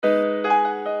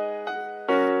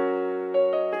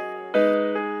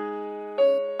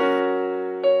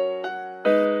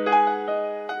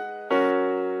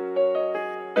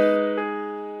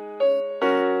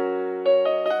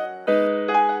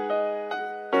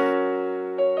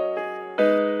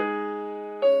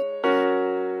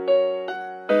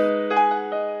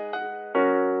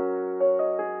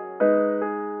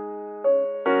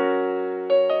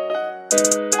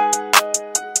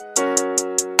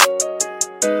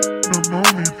can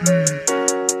only be.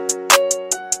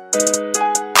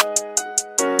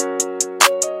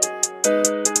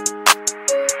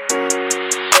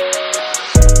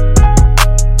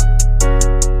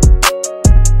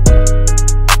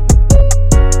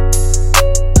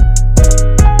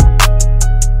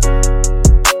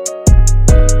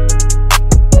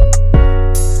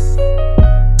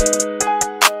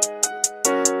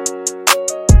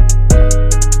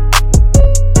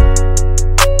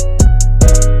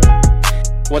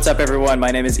 What's up, everyone?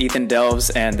 My name is Ethan Delves,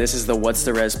 and this is the What's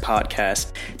the Res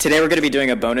podcast. Today, we're going to be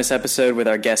doing a bonus episode with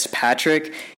our guest,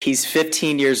 Patrick. He's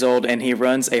 15 years old, and he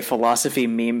runs a philosophy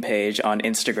meme page on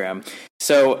Instagram.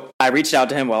 So I reached out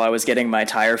to him while I was getting my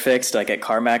tire fixed, like at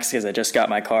CarMax, because I just got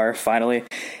my car, finally.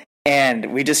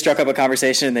 And we just struck up a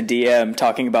conversation in the DM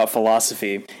talking about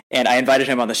philosophy, and I invited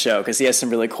him on the show because he has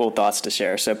some really cool thoughts to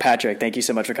share. So, Patrick, thank you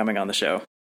so much for coming on the show.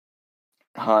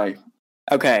 Hi.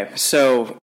 Okay,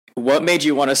 so what made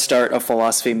you want to start a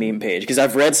philosophy meme page? Because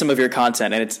I've read some of your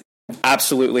content and it's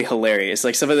absolutely hilarious.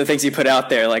 Like some of the things you put out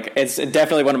there, like it's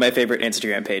definitely one of my favorite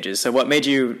Instagram pages. So what made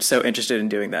you so interested in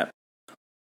doing that?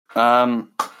 Well,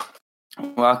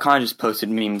 I kind of just posted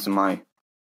memes on my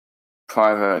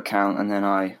private account, and then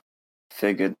I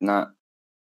figured that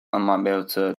I might be able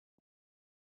to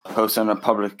post on a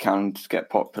public account and just get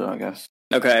popular, I guess.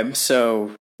 Okay,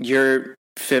 so you're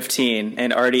 15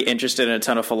 and already interested in a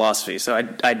ton of philosophy. So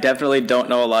I definitely don't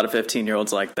know a lot of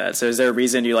 15-year-olds like that. So is there a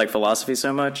reason you like philosophy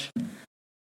so much?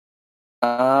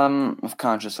 I've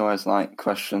kind of just always liked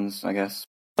questions, I guess.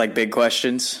 Like big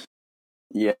questions?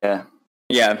 Yeah.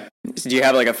 Yeah. Do you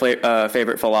have like a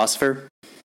favorite philosopher?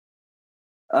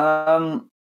 I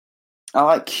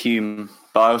like Hume,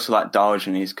 but I also like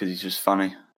Diogenes because he's just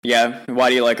funny. Yeah. Why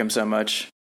do you like him so much?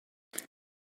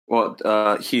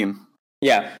 What, Hume?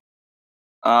 Yeah.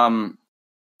 I don't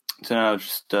know,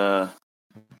 just the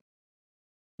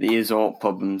Isort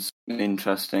problem's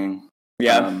interesting.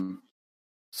 Yeah.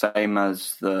 Same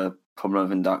as the problem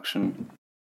of induction.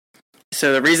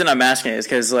 So the reason I'm asking is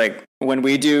because, like, when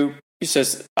we do,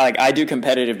 I do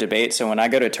competitive debate. So when I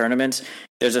go to tournaments,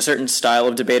 there's a certain style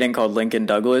of debating called Lincoln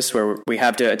Douglas, where we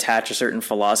have to attach a certain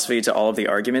philosophy to all of the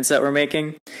arguments that we're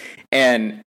making.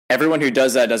 And everyone who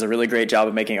does that does a really great job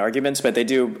of making arguments, but they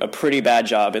do a pretty bad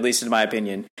job, at least in my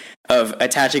opinion, of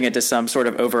attaching it to some sort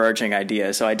of overarching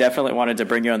idea. So I definitely wanted to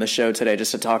bring you on the show today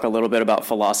just to talk a little bit about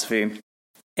philosophy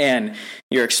and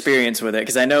your experience with it.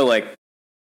 Because I know, like,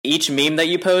 each meme that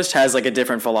you post has, like, a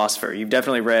different philosopher. You've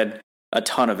definitely read a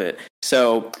ton of it.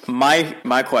 So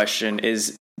my question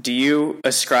is, do you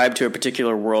ascribe to a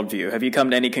particular worldview? Have you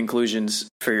come to any conclusions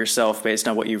for yourself based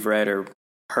on what you've read or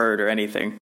heard or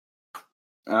anything?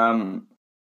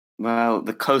 Well,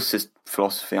 the closest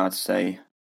philosophy I'd say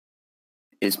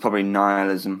is probably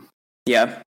nihilism.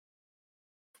 Yeah.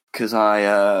 Because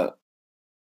I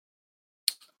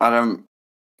don't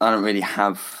really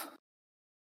have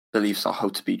beliefs I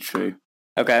hold to be true.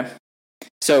 Okay.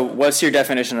 So what's your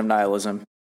definition of nihilism?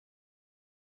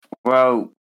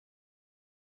 Well,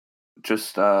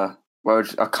 just a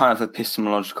kind of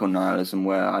epistemological nihilism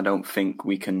where I don't think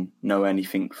we can know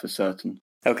anything for certain.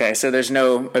 Okay, so there's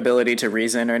no ability to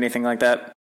reason or anything like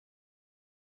that?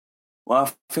 Well,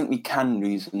 I think we can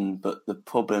reason, but the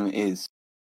problem is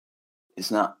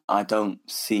that I don't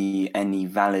see any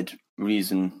valid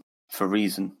reason for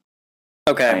reason.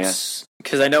 Okay,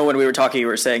 because I know when we were talking, you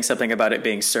were saying something about it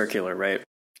being circular, right?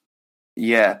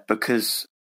 Yeah, because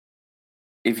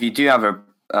if you do have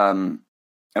a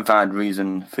valid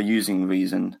reason for using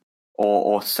reason,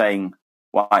 or saying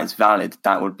why it's valid,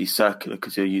 that would be circular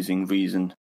because you're using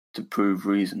reason to prove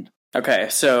reason. Okay,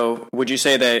 so would you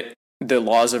say that the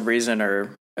laws of reason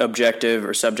are objective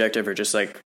or subjective or just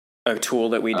like a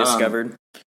tool that we discovered?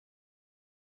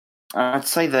 I'd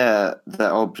say they're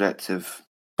objective.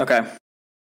 Okay.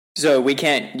 So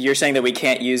you're saying that we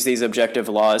can't use these objective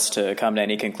laws to come to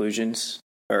any conclusions?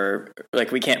 Or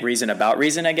like we can't reason about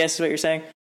reason, I guess is what you're saying?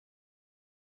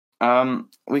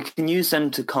 We can use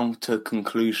them to come to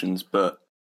conclusions, but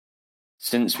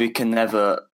since we can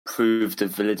never prove the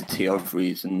validity of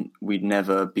reason, we'd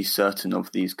never be certain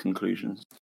of these conclusions.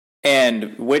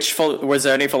 And was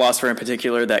there any philosopher in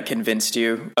particular that convinced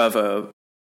you of a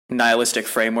nihilistic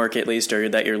framework, at least, or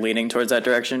that you're leaning towards that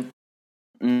direction?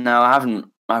 No, I haven't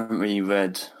really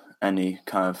read any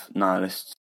kind of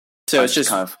nihilist. So it's just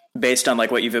kind of based on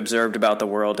like what you've observed about the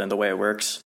world and the way it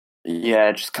works?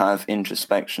 Yeah, just kind of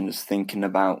introspection, just thinking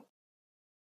about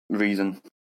reason.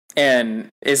 And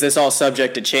is this all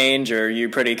subject to change, or are you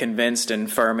pretty convinced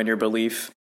and firm in your belief?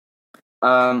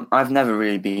 I've never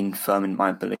really been firm in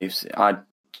my beliefs. I'd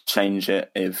change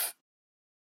it if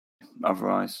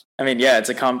otherwise. I mean, yeah, it's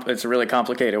a really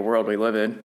complicated world we live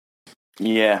in.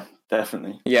 Yeah,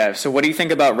 definitely. Yeah. So, what do you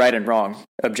think about right and wrong?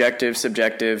 Objective,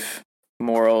 subjective,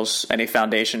 morals? Any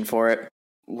foundation for it?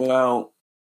 Well,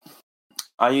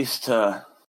 I used to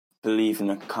believe in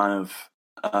a kind of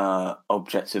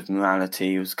objective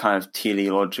morality. It was kind of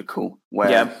teleological,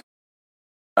 where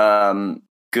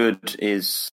good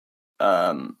is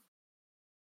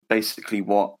basically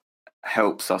what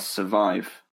helps us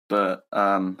survive. But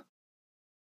the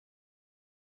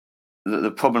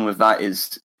problem with that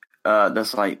is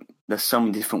there's so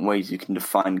many different ways you can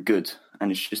define good,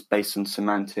 and it's just based on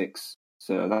semantics.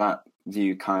 So that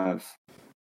view I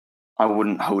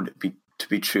wouldn't hold it to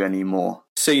be true anymore.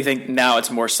 So you think now it's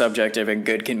more subjective and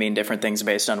good can mean different things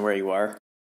based on where you are?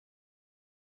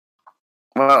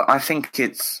 Well, I think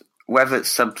whether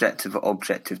it's subjective or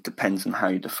objective depends on how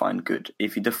you define good.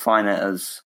 If you define it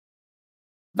as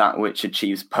that which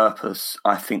achieves purpose,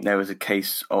 I think there is a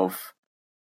case of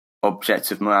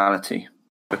objective morality,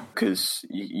 because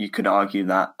you could argue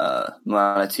that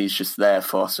morality is just there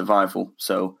for survival.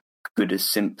 So good is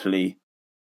simply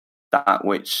that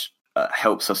which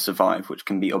helps us survive, which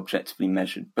can be objectively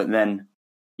measured. But then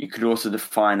you could also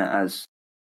define it as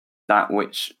that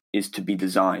which is to be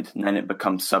desired, and then it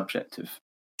becomes subjective.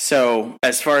 So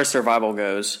as far as survival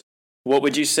goes, what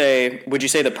would you say? Would you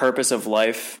say the purpose of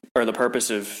life or the purpose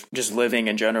of just living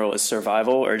in general is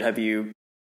survival, or have you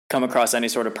come across any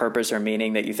sort of purpose or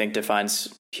meaning that you think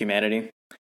defines humanity?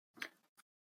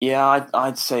 Yeah,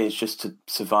 I'd say it's just to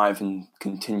survive and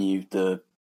continue the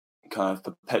kind of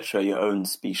perpetuate your own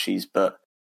species, but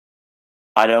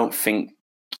I don't think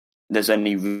there's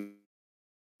any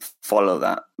follow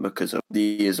that because of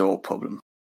the Izzard problem.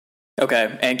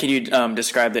 Okay, and can you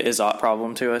describe the Izzard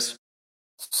problem to us?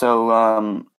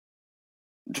 So,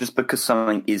 just because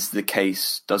something is the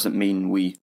case doesn't mean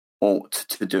we ought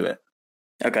to do it.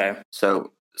 Okay.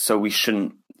 So we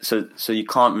shouldn't. So you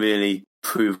can't really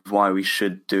prove why we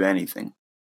should do anything,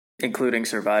 including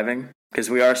surviving, because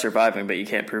we are surviving, but you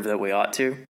can't prove that we ought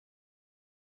to.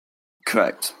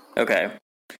 Correct. Okay.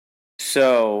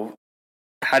 So,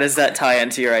 how does that tie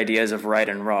into your ideas of right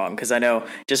and wrong? Because I know,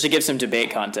 just to give some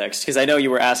debate context, because I know you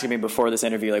were asking me before this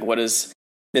interview, like, what does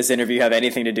this interview have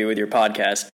anything to do with your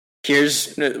podcast?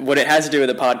 Here's what it has to do with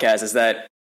the podcast is that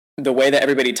the way that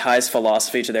everybody ties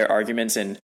philosophy to their arguments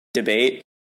in debate,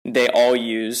 they all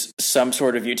use some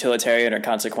sort of utilitarian or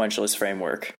consequentialist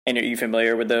framework. And are you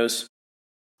familiar with those?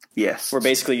 Yes. Where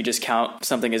basically you just count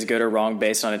something as good or wrong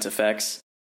based on its effects.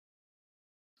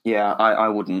 Yeah, I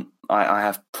wouldn't. I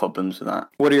have problems with that.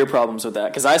 What are your problems with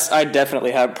that? Because I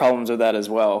definitely have problems with that as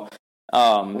well.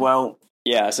 Well,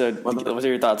 yeah. So, what are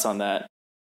your thoughts on that?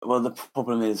 Well, the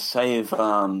problem is, say if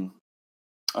a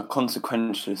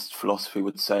consequentialist philosophy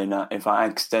would say that if I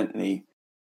accidentally,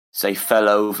 say, fell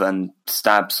over and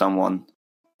stabbed someone,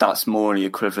 that's morally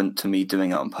equivalent to me doing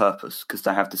it on purpose because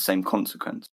they have the same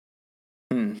consequence.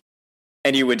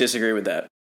 And you would disagree with that?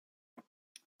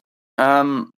 I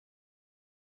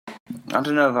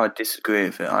don't know if I disagree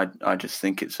with it. I just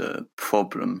think it's a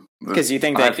problem. Because you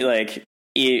think that,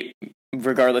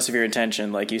 regardless of your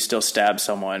intention, like, you still stab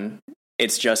someone,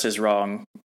 it's just as wrong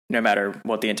no matter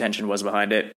what the intention was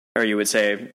behind it? Or you would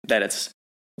say that it's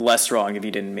less wrong if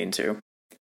you didn't mean to?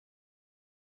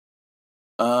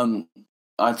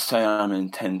 I'd say I'm an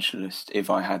intentionalist if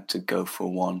I had to go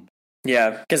for one.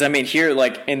 Yeah, because I mean, here,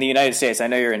 like, in the United States, I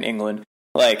know you're in England,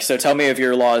 like, so tell me if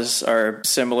your laws are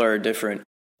similar or different.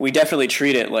 We definitely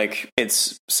treat it like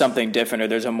it's something different or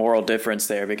there's a moral difference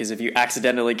there, because if you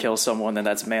accidentally kill someone, then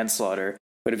that's manslaughter.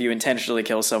 But if you intentionally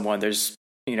kill someone, there's,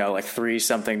 like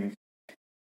 3-something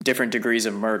different degrees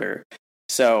of murder.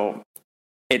 So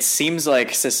it seems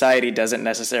like society doesn't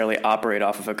necessarily operate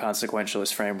off of a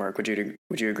consequentialist framework. Would you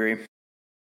agree?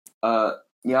 Yeah,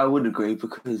 I would agree,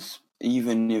 because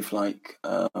even if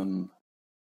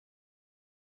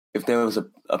if there was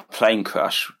a plane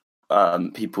crash,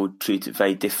 people treat it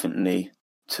very differently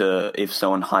to if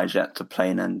someone hijacked a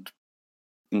plane and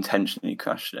intentionally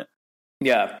crashed it.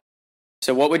 Yeah.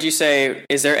 So what would you say,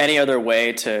 is there any other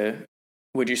way to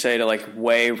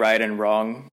weigh right and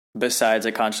wrong besides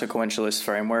a consequentialist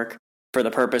framework for the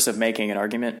purpose of making an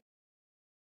argument?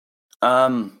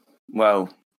 Well,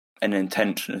 an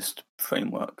intentionalist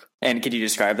framework. And could you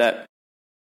describe that?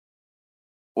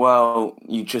 Well,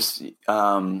 you just you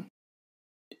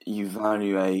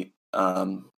evaluate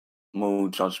moral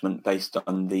judgment based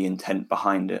on the intent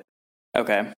behind it.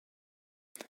 Okay.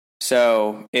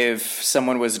 So if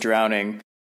someone was drowning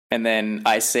and then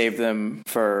I save them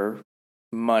for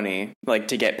money, like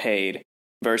to get paid,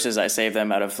 versus I save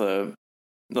them out of the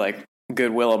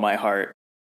goodwill of my heart,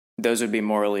 those would be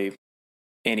morally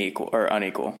unequal or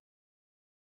unequal?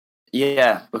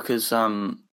 Yeah, because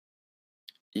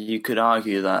you could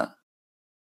argue that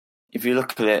if you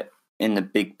look at it in the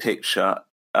big picture,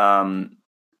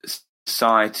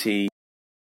 society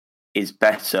is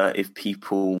better if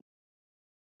people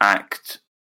act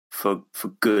for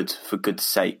good's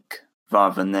sake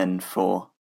rather than for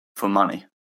money.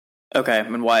 Okay,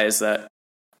 and why is that?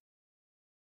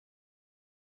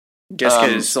 Just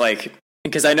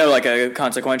because I know like a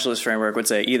consequentialist framework would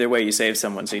say either way you saved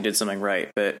someone, so you did something right,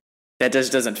 but that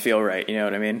just doesn't feel right. You know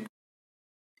what I mean?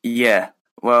 Yeah.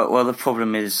 Well, the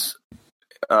problem is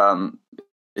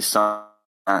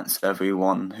science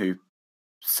everyone who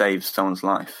saves someone's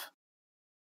life.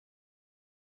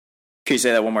 Can you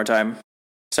say that one more time?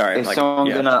 Sorry. If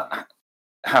someone's gonna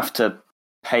have to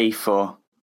pay for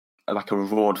like a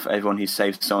reward for everyone who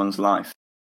saved someone's life,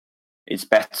 it's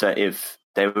better if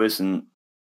there isn't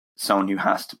someone who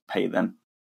has to pay them.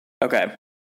 Okay.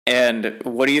 And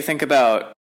what do you think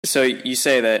about? So you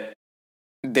say that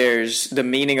there's the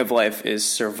meaning of life is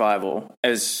survival.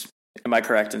 Am I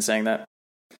correct in saying that?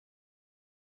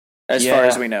 As far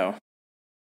as we know.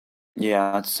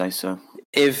 Yeah, I'd say so.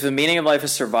 If the meaning of life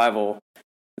is survival,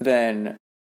 then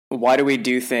why do we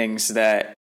do things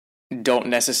that don't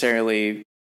necessarily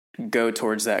go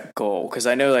towards that goal? Because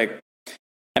I know,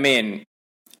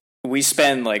 we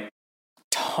spend like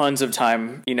tons of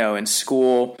time, in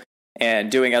school and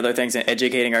doing other things and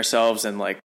educating ourselves and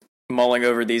like mulling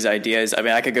over these ideas. I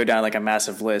mean, I could go down like a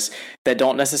massive list that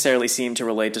don't necessarily seem to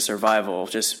relate to survival,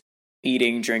 just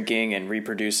eating, drinking, and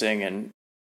reproducing and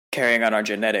carrying on our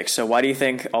genetics. So why do you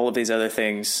think all of these other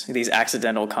things, these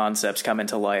accidental concepts come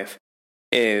into life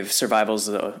if survival is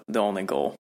the only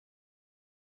goal?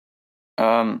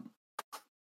 Well,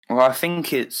 I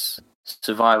think it's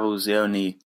survival is the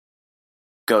only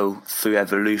go through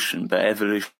evolution, but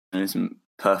evolution isn't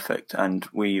perfect, and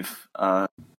we've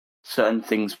certain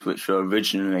things which were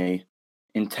originally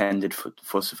intended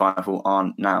for survival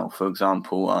aren't now. For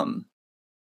example,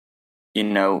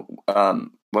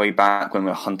 way back when we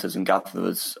were hunters and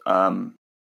gatherers,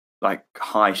 like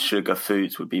high sugar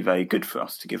foods would be very good for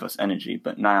us to give us energy,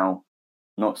 but now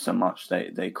not so much.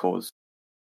 They cause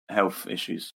health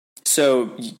issues.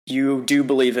 So you do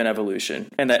believe in evolution,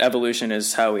 and that evolution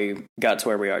is how we got to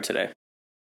where we are today?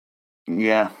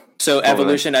 Yeah. So probably.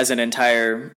 Evolution as an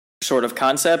entire sort of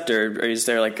concept, or is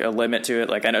there like a limit to it?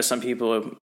 Like I know some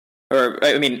people,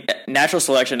 natural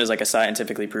selection is like a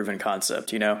scientifically proven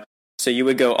concept, So you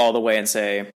would go all the way and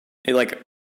say, like,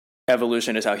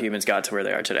 evolution is how humans got to where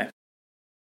they are today.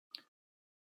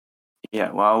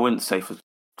 Yeah, well, I wouldn't say for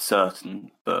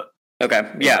certain, but...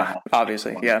 Okay, yeah,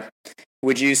 obviously, yeah.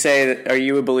 Would you say, are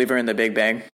you a believer in the Big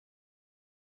Bang?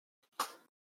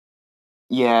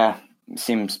 Yeah,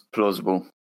 seems plausible.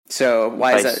 So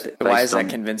why is that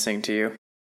convincing to you?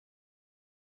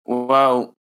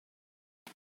 Well,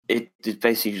 it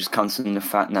basically just comes from the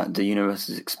fact that the universe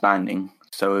is expanding.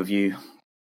 So if you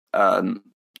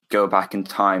go back in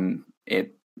time,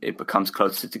 it becomes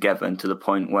closer together, and to the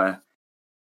point where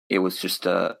it was just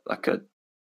a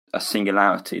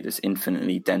singularity, this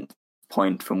infinitely dense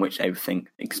point from which everything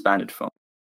expanded from.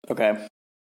 Okay.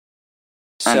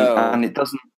 So and it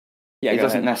doesn't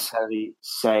necessarily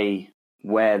say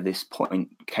where this point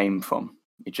came from.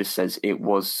 It just says it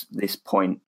was this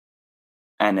point,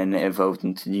 and then it evolved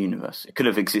into the universe. It could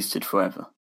have existed forever.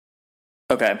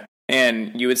 Okay.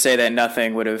 And you would say that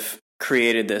nothing would have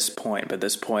created this point, but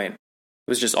this point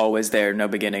was just always there, no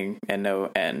beginning and no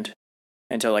end,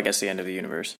 until I guess the end of the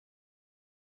universe.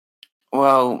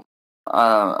 Well,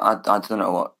 I don't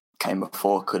know what came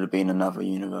before. Could have been another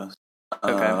universe.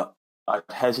 Okay. I'd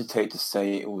hesitate to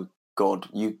say it was God.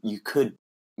 You could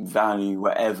value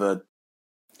whatever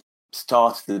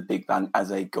started the Big Bang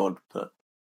as a God, but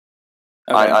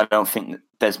okay. I don't think that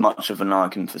there's much of an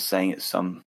argument for saying it's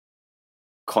some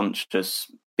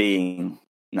conscious being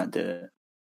that did it.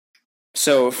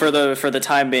 So for the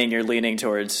time being, you're leaning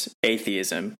towards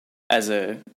atheism as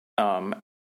a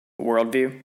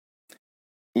worldview?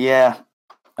 Yeah.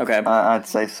 Okay. I'd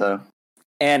say so.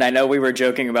 And I know we were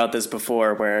joking about this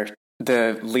before, where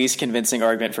the least convincing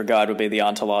argument for God would be the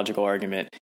ontological argument.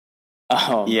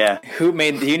 Yeah.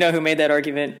 Do you know who made that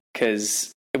argument?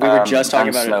 Because we were just talking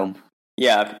about it.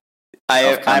 Yeah.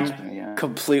 I'm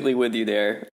completely with you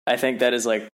there. I think that is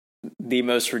like the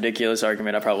most ridiculous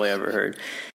argument I've probably ever heard.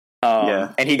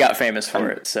 And he got famous for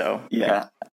it. So yeah,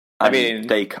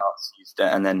 Descartes used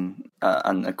it, and then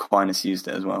and Aquinas used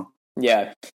it as well.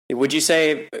 Yeah. Would you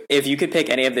say if you could pick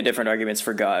any of the different arguments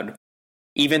for God,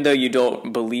 even though you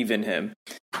don't believe in him,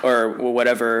 or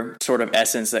whatever sort of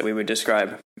essence that we would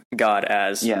describe God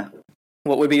as,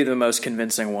 What would be the most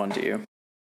convincing one to you?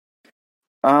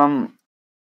 Well,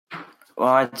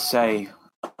 I'd say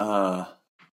the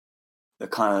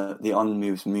kind of the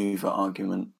unmoved mover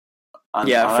argument.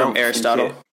 Yeah, from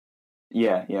Aristotle.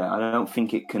 Yeah. I don't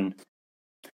think it can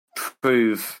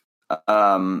prove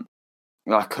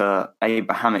like a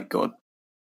Abrahamic God,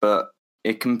 but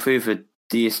it can prove a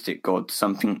deistic God,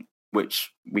 something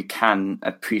which we can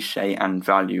appreciate and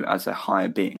value as a higher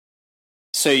being.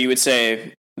 So you would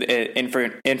say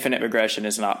infinite regression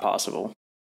is not possible?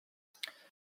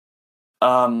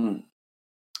 No,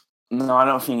 I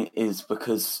don't think it is,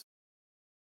 because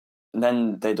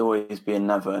then there'd always be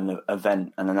another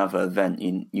event and another event.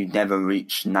 You'd never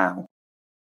reach now.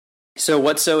 So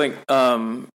what's so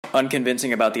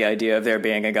unconvincing about the idea of there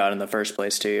being a God in the first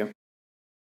place to you?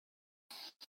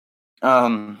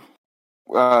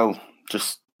 Well,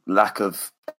 just lack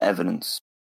of evidence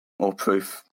or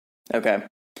proof. Okay.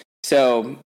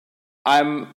 So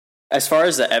as far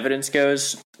as the evidence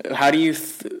goes, how do you,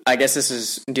 I guess this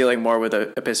is dealing more with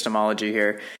epistemology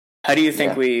here. How do you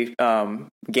think we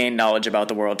gain knowledge about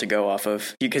the world to go off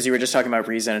of? Because you were just talking about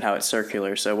reason and how it's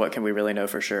circular. So what can we really know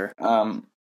for sure?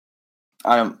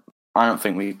 I don't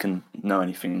think we can know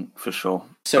anything for sure.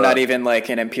 So not even like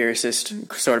an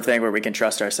empiricist sort of thing where we can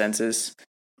trust our senses?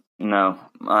 No,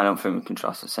 I don't think we can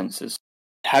trust our senses.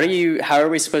 How are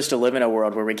we supposed to live in a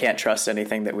world where we can't trust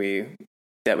anything that we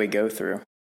go through?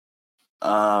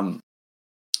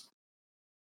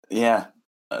 Yeah,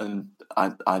 I'm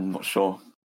not sure.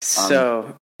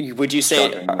 So would you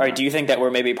say, or do you think that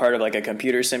we're maybe part of like a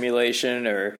computer simulation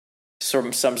or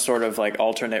some sort of like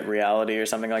alternate reality or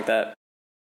something like that?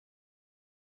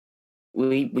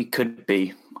 We could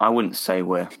be. I wouldn't say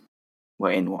we're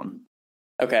in one.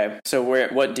 Okay, so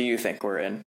what do you think we're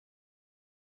in?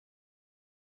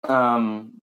 I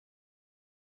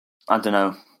don't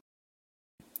know.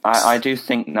 I do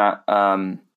think that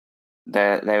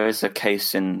there is a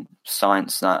case in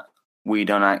science that we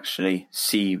don't actually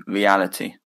see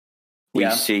reality. We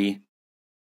see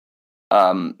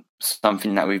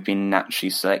something that we've been naturally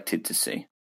selected to see.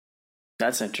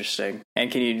 That's interesting.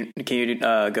 And can you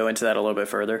go into that a little bit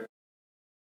further?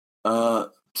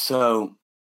 So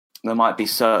there might be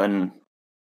certain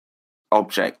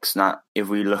objects that if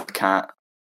we look at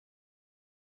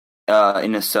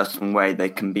in a certain way, they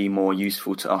can be more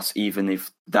useful to us, even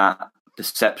if that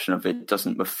perception of it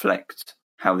doesn't reflect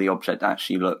how the object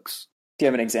actually looks. Do you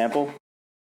have an example?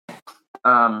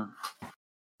 Well,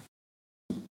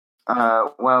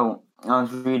 I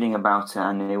was reading about it,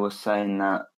 and it was saying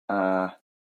that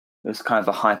it was kind of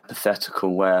a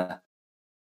hypothetical where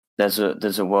there's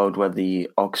a world where the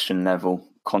oxygen level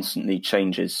constantly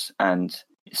changes, and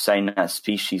it's saying that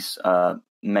species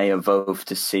may evolve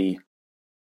to see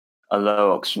a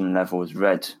low oxygen level as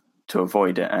red to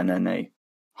avoid it, and then a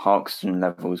high oxygen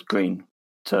level as green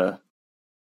to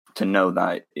know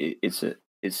that it's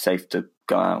safe to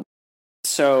go out.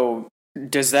 So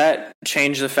does that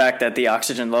change the fact that the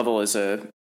oxygen level is a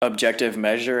objective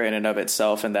measure in and of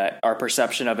itself, and that our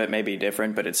perception of it may be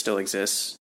different, but it still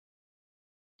exists?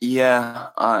 Yeah,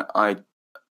 I'd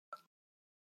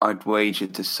wager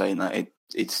to say that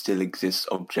it still exists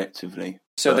objectively.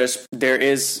 So there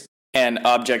is an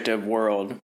objective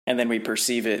world, and then we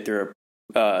perceive it through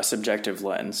a subjective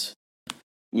lens.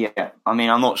 Yeah, I mean,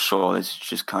 I'm not sure. This is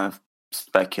just kind of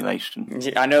speculation.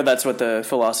 I know that's what the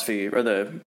philosophy or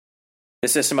the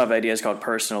system of ideas called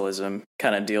personalism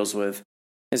kind of deals with,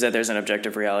 is that there's an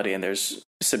objective reality and there's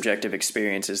subjective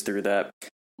experiences through that.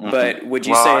 Mm-hmm. But would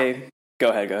you say... Go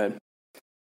ahead.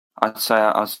 I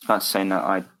was about to say that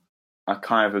I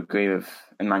kind of agree with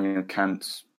Immanuel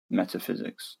Kant's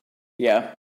metaphysics.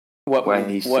 Yeah. What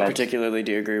particularly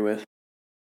do you agree with?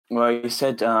 Well, he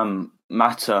said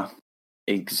matter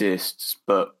exists,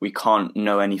 but we can't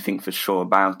know anything for sure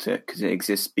about it because it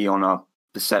exists beyond our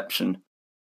perception.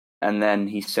 And then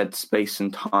he said space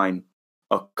and time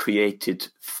are created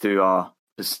through our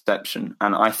perception.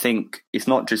 And I think it's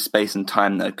not just space and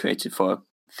time that are created through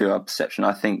our perception.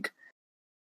 I think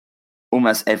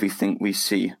almost everything we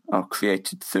see are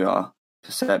created through our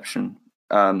perception.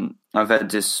 I've read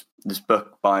this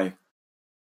book by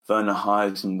Werner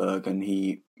Heisenberg, and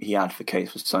he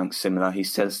advocates for something similar. He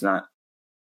says that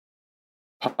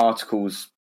particles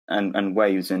and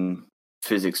waves in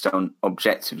physics don't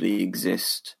objectively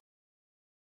exist.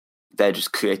 They're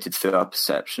just created through our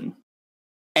perception.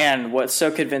 And what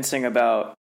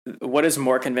is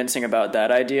more convincing about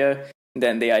that idea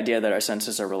than the idea that our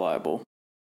senses are reliable?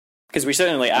 Because we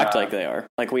certainly act like they are.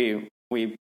 Like we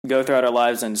go throughout our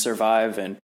lives and survive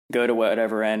and go to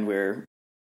whatever end we're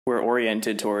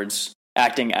oriented towards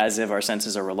acting as if our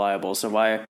senses are reliable. So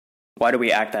why Why do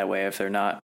we act that way if they're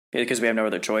not? Because we have no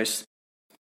other choice.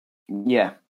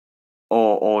 Yeah,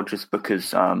 or just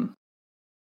because when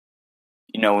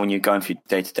you're going through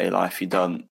day-to-day life, you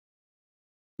don't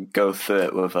go through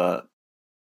it with a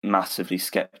massively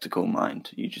skeptical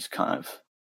mind. You just kind of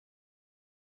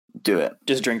do it.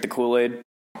 Just drink the Kool-Aid.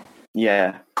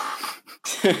 Yeah.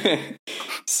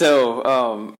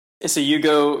 So you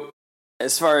go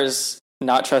as far as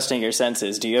not trusting your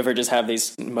senses. Do you ever just have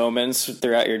these moments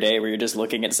throughout your day where you're just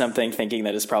looking at something thinking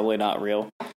that it's probably not real?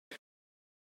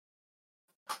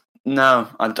 No,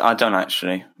 I don't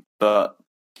actually, but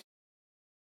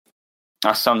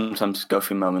I sometimes go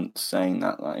through moments saying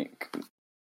that, like,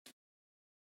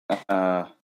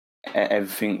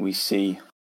 everything we see,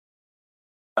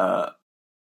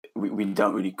 we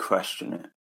don't really question it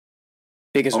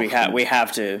because we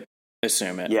have to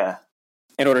assume it. Yeah.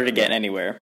 In order to get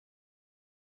anywhere.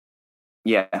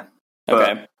 Yeah.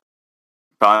 Okay.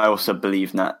 But I also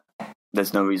believe that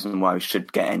there's no reason why we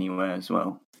should get anywhere as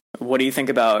well. What do you think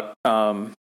about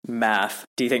math?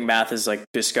 Do you think math is like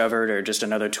discovered or just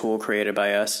another tool created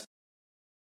by us?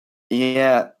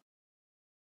 Yeah.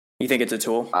 You think it's a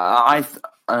tool? I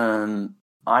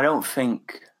don't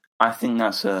think. I think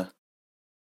that's a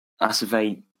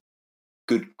very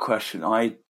good question.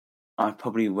 I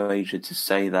probably wager to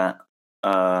say that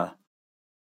the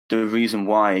reason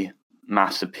why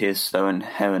maths appears so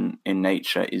inherent in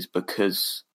nature is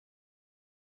because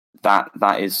that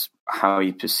is how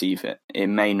you perceive it. It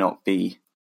may not be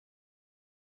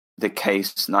the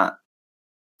case that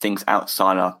things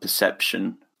outside our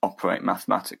perception operate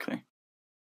mathematically.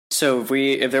 So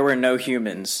if there were no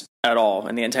humans at all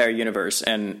in the entire universe,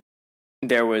 and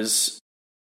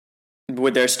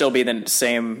would there still be the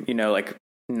same, like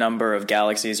number of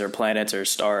galaxies or planets or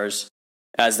stars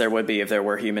as there would be if there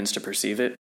were humans to perceive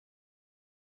it?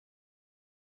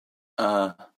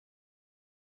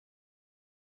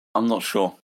 I'm not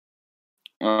sure.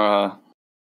 I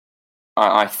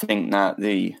think that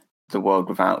the world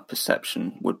without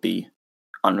perception would be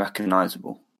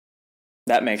unrecognizable.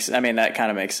 That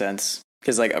kind of makes sense,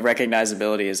 because like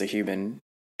recognizability is a human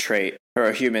trait or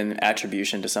a human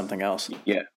attribution to something else.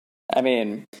 Yeah. I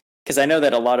mean, because I know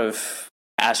that a lot of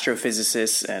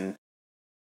astrophysicists and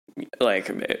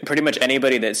like pretty much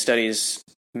anybody that studies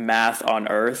math on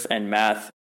Earth and math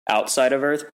outside of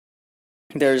Earth,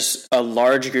 there's a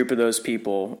large group of those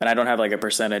people, and I don't have like a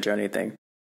percentage or anything,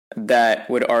 that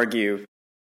would argue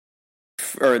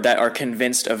or that are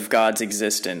convinced of God's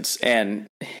existence and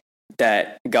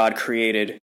that God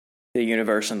created the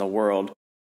universe and the world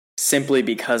simply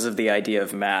because of the idea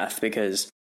of math. Because,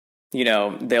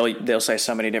 they'll say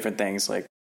so many different things, like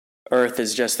Earth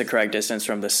is just the correct distance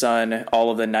from the sun.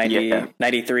 All of the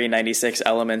 93, 96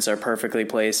 elements are perfectly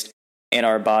placed in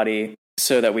our body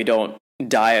so that we don't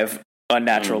die of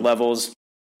unnatural levels.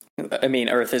 I mean,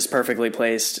 Earth is perfectly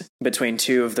placed between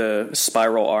two of the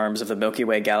spiral arms of the Milky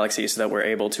Way galaxy so that we're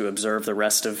able to observe the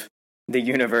rest of the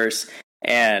universe.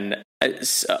 And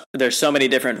there's so many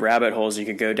different rabbit holes you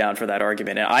could go down for that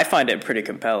argument, and I find it pretty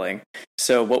compelling.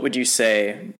 So what would you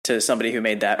say to somebody who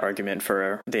made that argument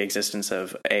for the existence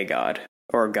of a god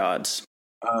or gods?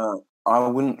 I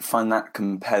wouldn't find that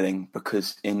compelling,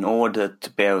 because in order to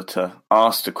be able to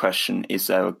ask the question, is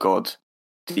there a god,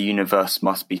 the universe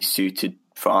must be suited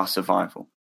for our survival.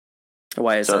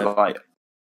 Why is that?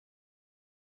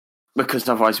 Because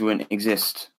otherwise we wouldn't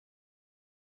exist.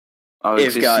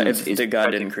 If the God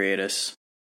didn't create us.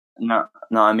 No,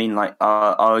 I mean, like,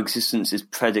 our existence is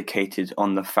predicated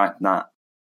on the fact that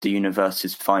the universe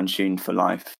is fine-tuned for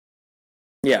life.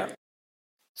 Yeah.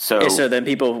 So then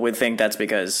people would think that's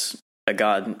because a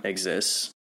God exists.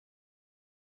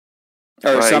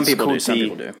 Or some people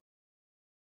do.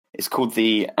 It's called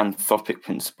the anthropic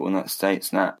principle, and that states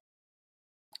that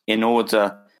in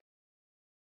order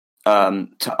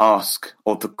to ask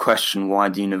or the question why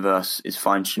the universe is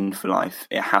fine-tuned for life,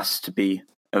 it has to be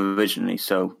originally.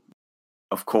 So,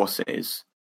 of course it is.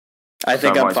 I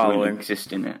think I'm following. We wouldn't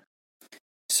exist in it.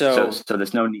 So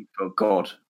there's no need for a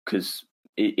God, because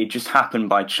it just happened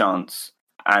by chance,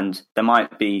 and it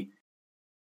might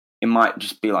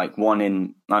just be like one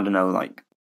in, I don't know, like.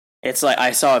 It's like, I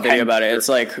saw a video about it. It's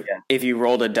like if you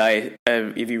rolled a die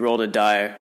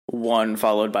 1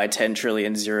 followed by 10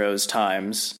 trillion zeros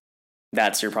times,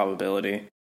 that's your probability.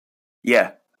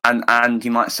 Yeah. And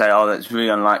you might say, oh, that's really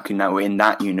unlikely that we're in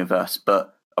that universe.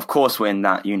 But of course we're in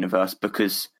that universe,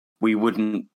 because we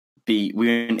wouldn't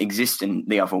exist in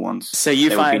the other ones. So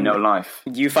there would be no life.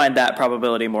 You find that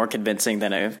probability more convincing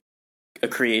than a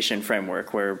creation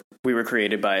framework where we were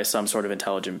created by some sort of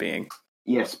intelligent being.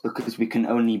 Yes, because we can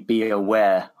only be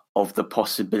aware of the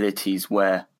possibilities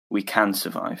where we can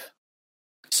survive.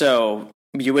 So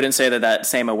you wouldn't say that that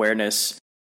same awareness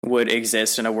would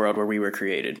exist in a world where we were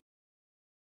created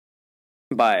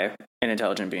by an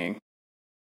intelligent being?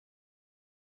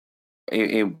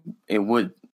 It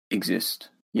would exist,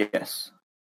 yes.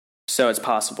 So it's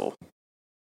possible.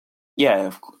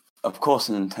 Yeah, of course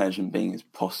an intelligent being is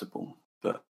possible,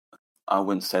 but I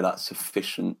wouldn't say that's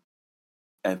sufficient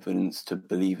evidence to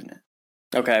believe in it.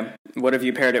 Okay. What if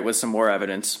you paired it with some more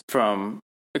evidence from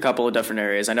a couple of different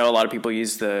areas? I know a lot of people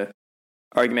use the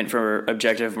argument for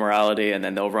objective morality, and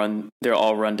then they'll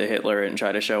all run to Hitler and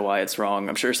try to show why it's wrong.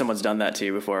 I'm sure someone's done that to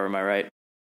you before. Am I right?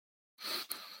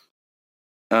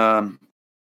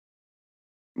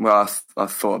 Well,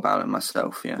 I've thought about it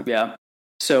myself. Yeah. Yeah.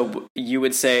 So you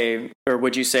would say, or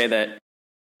would you say that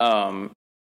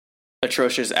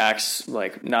atrocious acts,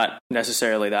 like not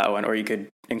necessarily that one, or you could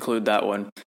include that one,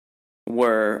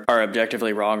 are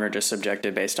objectively wrong or just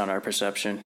subjective based on our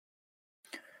perception?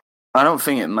 I don't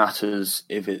think it matters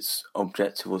if it's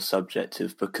objective or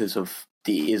subjective because of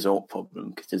the is-ought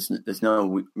problem. Because there's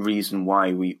no reason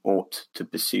why we ought to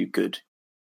pursue good,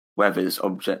 whether it's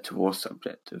objective or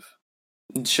subjective.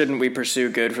 Shouldn't we pursue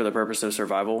good for the purpose of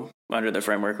survival under the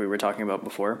framework we were talking about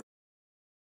before?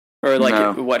 Or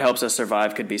what helps us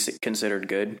survive could be considered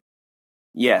good?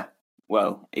 Yeah,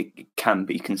 well, it can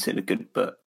be considered good,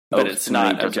 but it's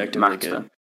not objectively good.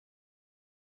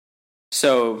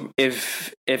 So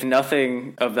if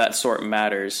nothing of that sort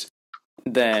matters,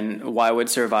 then why would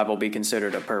survival be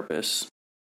considered a purpose?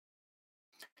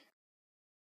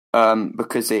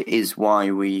 Because it is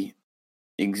why we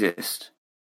exist.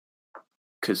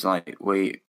 Because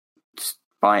we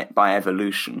by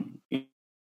evolution.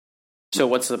 So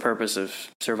what's the purpose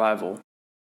of survival?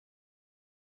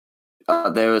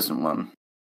 There isn't one.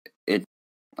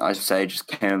 I'd say, just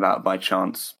came about by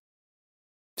chance.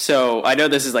 So I know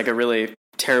this is like a really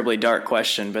terribly dark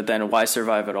question, but then why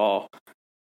survive at all?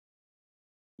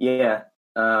 Yeah.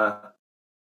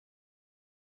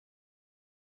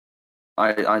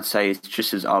 I'd say it's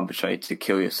just as arbitrary to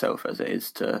kill yourself as it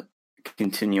is to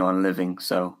continue on living,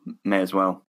 so may as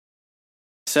well.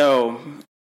 So,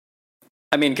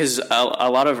 I mean, because a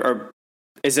lot of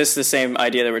is this the same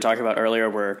idea that we were talking about earlier,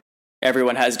 where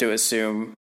everyone has to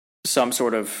assume some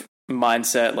sort of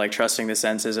mindset, like trusting the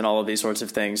senses and all of these sorts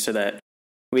of things, so that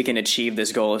we can achieve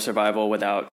this goal of survival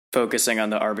without focusing on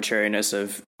the arbitrariness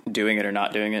of doing it or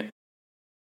not doing it?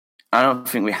 I don't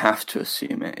think we have to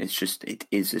assume it. It's just, it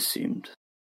is assumed.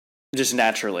 Just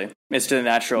naturally. It's the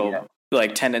natural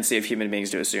tendency of human beings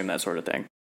to assume that sort of thing.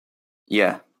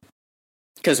 Yeah.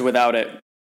 Because without it,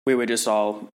 we would just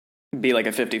all be like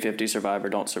a 50-50 survive or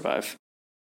don't survive.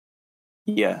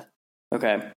 Yeah.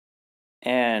 Okay.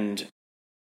 And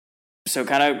so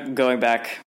kind of going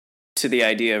back to the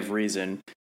idea of reason,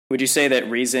 would you say that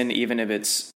reason, even if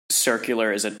it's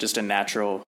circular, is just a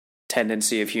natural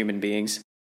tendency of human beings?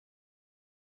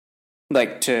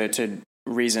 Like to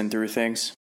reason through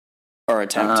things? Or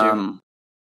attempt to?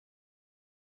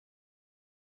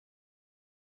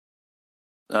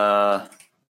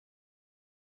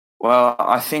 Well,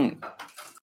 I think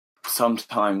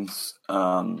sometimes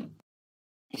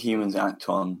humans act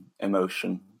on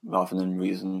emotion rather than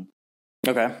reason.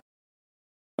 Okay.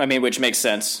 I mean, which makes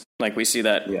sense. Like, we see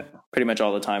that pretty much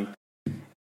all the time.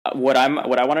 What I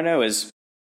want to know is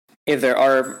if there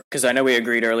are, because I know we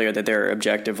agreed earlier that there are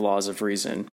objective laws of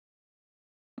reason.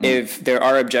 If there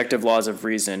are objective laws of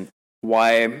reason,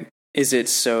 why is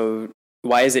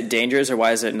it dangerous, or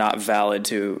why is it not valid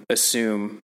to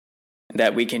assume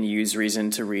that we can use reason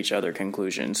to reach other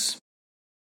conclusions?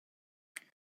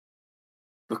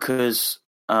 Because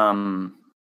there's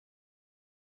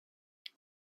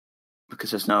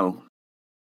no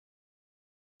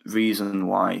reason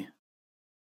why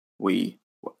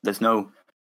there's no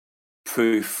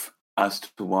proof as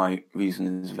to why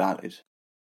reason is valid.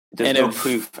 There's no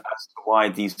proof as to why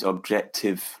these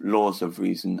objective laws of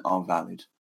reason are valid.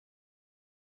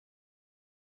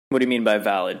 What do you mean by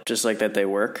valid? Just like that they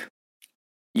work?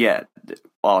 Yeah,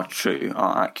 are true,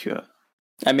 are accurate.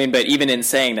 I mean, but even in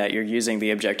saying that, you're using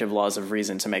the objective laws of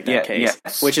reason to make that case,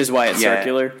 yes. Which is why it's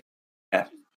circular. Yeah.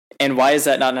 And why is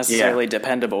that not necessarily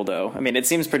dependable, though? I mean, it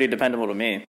seems pretty dependable to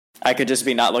me. I could just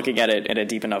be not looking at it at a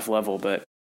deep enough level, but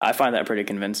I find that pretty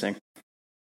convincing.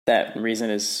 That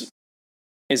reason is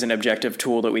an objective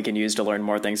tool that we can use to learn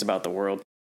more things about the world.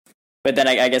 But then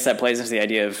I guess that plays into the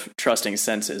idea of trusting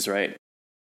senses, right?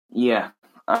 Yeah,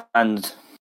 and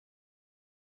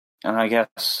I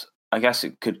guess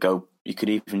it could go. You could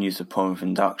even use a form of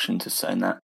induction to say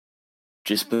that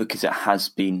just because it has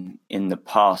been in the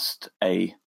past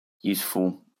a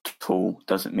useful tool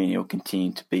doesn't mean it will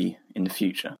continue to be in the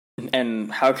future.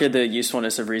 And how could the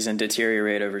usefulness of reason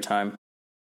deteriorate over time?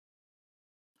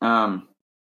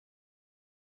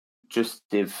 Just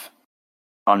if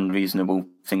unreasonable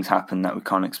things happen that we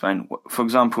can't explain. For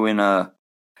example,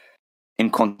 in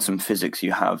quantum physics,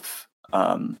 you have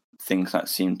things that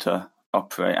seem to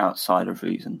operate outside of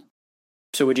reason.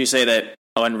 So would you say that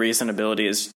unreasonability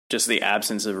is just the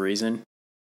absence of reason?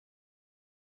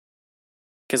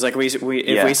 Because like if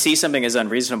we see something as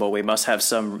unreasonable, we must have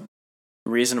some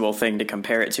reasonable thing to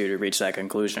compare it to reach that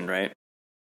conclusion, right?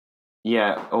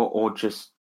 Yeah, or just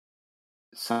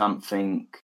something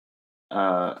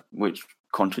which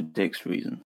contradicts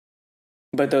reason.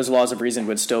 But those laws of reason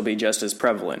would still be just as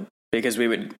prevalent because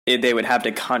they would have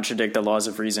to contradict the laws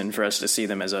of reason for us to see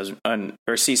them as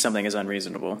or see something as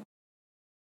unreasonable.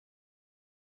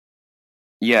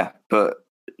 Yeah, but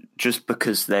just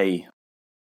because they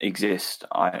exist,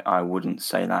 I wouldn't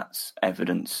say that's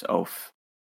evidence of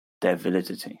their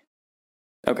validity.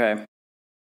 Okay.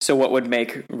 So what would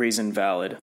make reason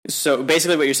valid? So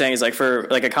basically what you're saying is like for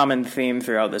like a common theme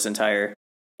throughout this entire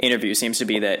interview seems to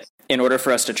be that in order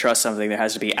for us to trust something, there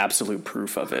has to be absolute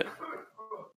proof of it.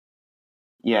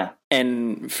 Yeah.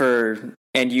 And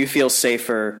you feel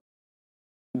safer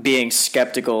being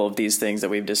skeptical of these things that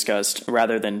we've discussed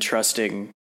rather than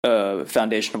trusting a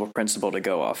foundational principle to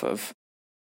go off of.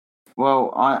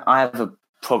 Well, I have a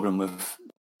problem with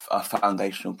a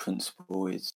foundational principle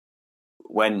is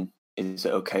when is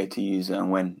it okay to use it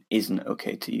and when isn't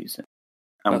okay to use it,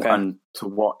 and to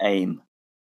what aim.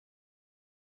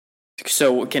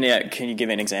 So can you give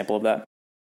an example of that?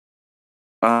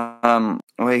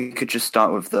 Well, you could just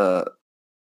start with the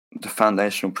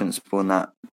foundational principle in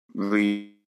that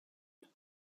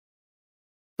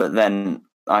but then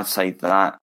I'd say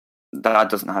that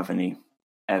doesn't have any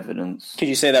evidence. Could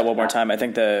you say that one more time? I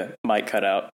think the mic cut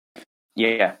out.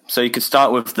 Yeah. So you could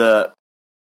start with the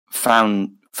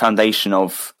foundation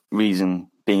of reason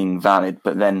being valid,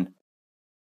 but then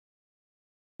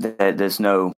there's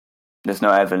no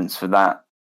evidence for that.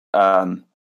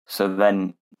 So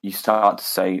then you start to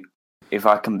say, if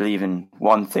I can believe in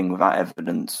one thing without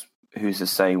evidence, who's to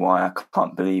say why I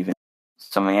can't believe in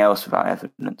something else without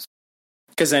evidence?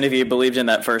 Because then if you believed in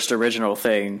that first original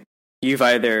thing, you're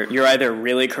either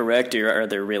really correct or you're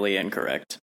either really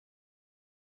incorrect.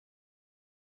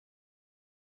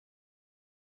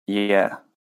 Yeah.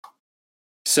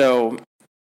 So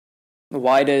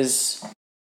why do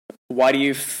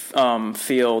you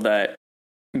feel that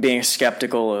being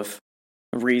skeptical of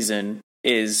reason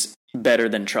is better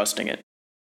than trusting it?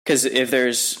 Because you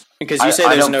say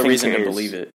there's no reason to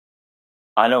believe it.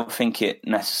 I don't think it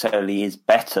necessarily is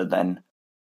better than.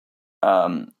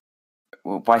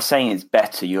 By saying it's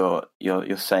better, you're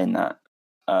saying that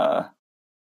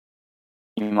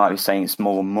you might be saying it's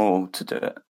more moral to do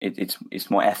it. It's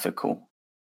more ethical,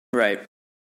 right?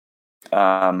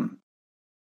 I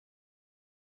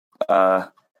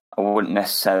wouldn't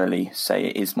necessarily say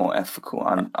it is more ethical.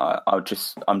 I'm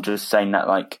just saying that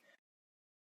like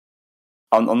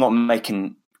I'm not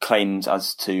making claims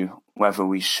as to whether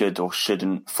we should or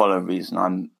shouldn't follow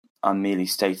reason. I'm merely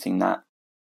stating that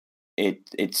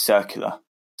it's circular.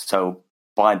 So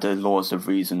by the laws of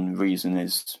reason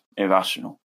is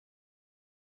irrational.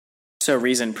 So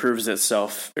reason proves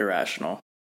itself irrational.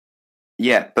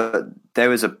 Yeah, but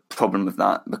there is a problem with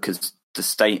that because the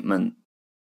statement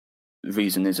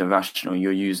reason is irrational,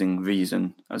 you're using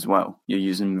reason as well. You're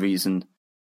using reason.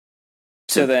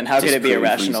 So then how could it be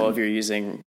irrational if you're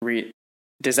using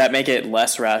does that make it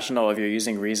less rational if you're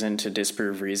using reason to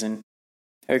disprove reason?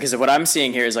 Because what I'm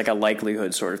seeing here is like a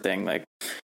likelihood sort of thing. Like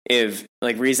if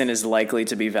like reason is likely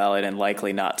to be valid and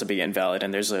likely not to be invalid,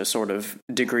 and there's a sort of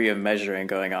degree of measuring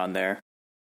going on there.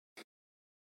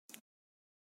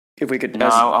 If we could, no,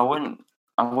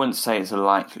 I wouldn't say it's a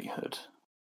likelihood.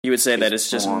 You would say that it's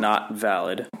just not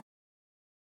valid.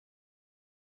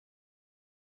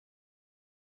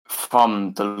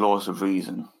 From the laws of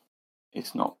reason,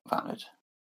 it's not valid.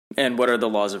 And what are the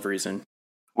laws of reason?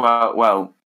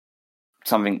 Well,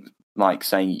 something like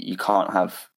saying you can't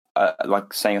have,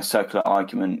 like saying a circular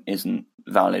argument isn't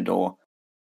valid, or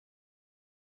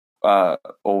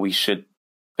we should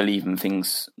believe in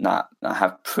things that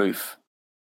have proof.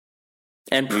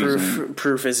 And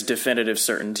proof is definitive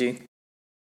certainty.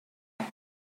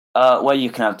 Well, you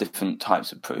can have different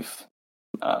types of proof.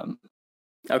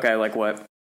 Okay, like what?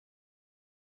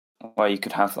 Well, you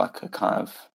could have like a kind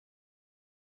of,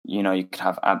 you could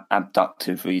have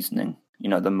abductive reasoning.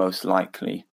 The most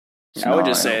likely scenario. I would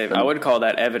just say I would call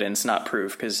that evidence, not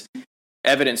proof, because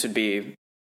evidence would be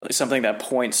something that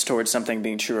points towards something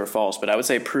being true or false. But I would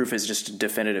say proof is just a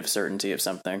definitive certainty of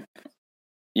something.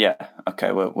 Yeah.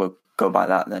 Okay. We'll go by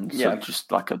that then. So Yeah.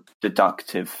 just like a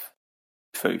deductive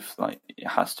truth, like it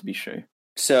has to be true.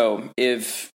 So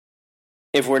if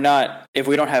we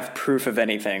don't have proof of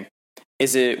anything,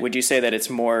 would you say that it's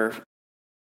more,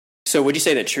 so would you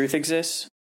say that truth exists?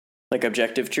 Like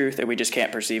objective truth, that we just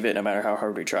can't perceive it no matter how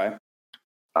hard we try?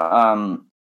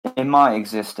 It might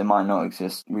exist, it might not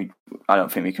exist. I don't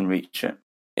think we can reach it.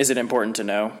 Is it important to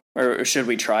know? Or should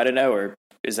we try to know, or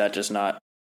is that just not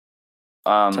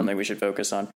something we should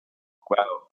focus on?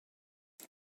 Well,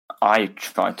 I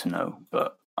try to know,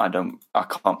 but I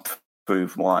can't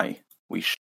prove why we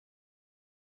should.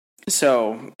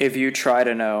 So if you try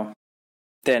to know,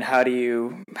 then how do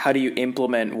you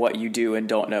implement what you do and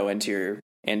don't know into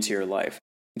your life?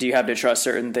 Do you have to trust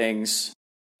certain things,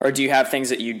 or do you have things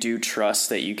that you do trust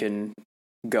that you can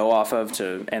go off of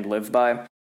and live by,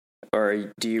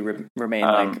 or do you remain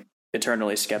like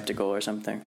eternally skeptical or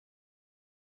something?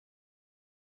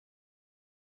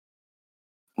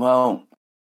 Well,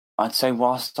 I'd say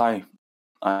whilst I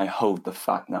hold the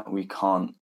fact that we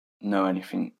can't know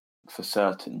anything for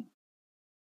certain,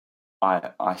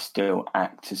 I still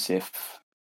act as if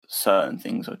certain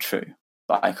things are true.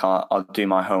 Like I'll do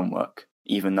my homework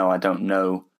even though I don't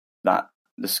know that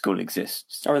the school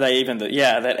exists. Or that even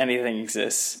that anything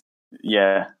exists.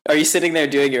 Yeah. Are you sitting there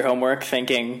doing your homework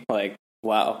thinking like,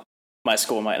 wow, my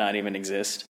school might not even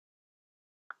exist?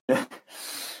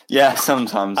 Yeah,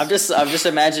 sometimes. I'm just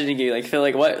imagining you like feel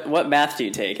like what math do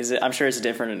you take? I'm sure it's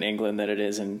different in England than it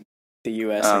is in the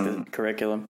US, like the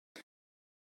curriculum.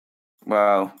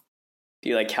 Well, do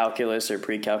you like calculus or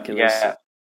pre-calculus?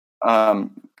 Yeah.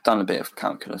 Done a bit of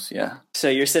calculus, yeah. So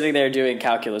you're sitting there doing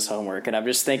calculus homework, and I'm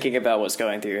just thinking about what's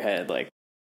going through your head. Like,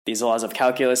 these laws of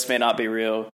calculus may not be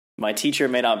real. My teacher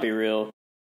may not be real.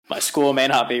 My school may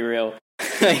not be real.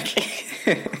 Like,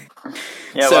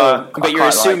 yeah, so, well, but you're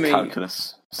assuming like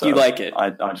calculus, so you like it.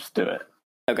 I just do it.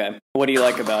 Okay. What do you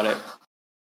like about it?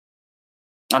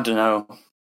 I don't know.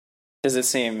 Does it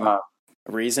seem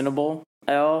reasonable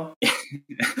at all?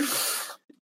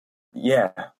 Yeah,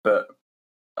 but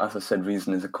as I said,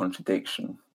 reason is a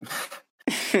contradiction.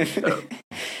 So.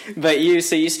 But you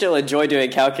still enjoy doing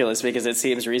calculus because it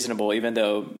seems reasonable, even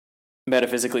though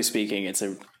metaphysically speaking, it's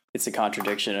a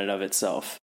contradiction in and of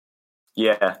itself.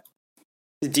 Yeah.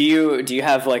 Do you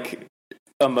have like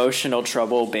emotional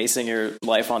trouble basing your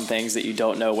life on things that you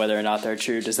don't know whether or not they're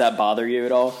true? Does that bother you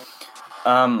at all?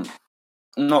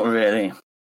 Not really.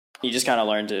 You just kind of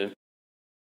learn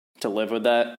to live with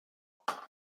that.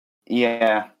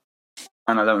 Yeah.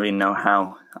 And I don't really know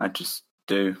how. I just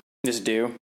do. Just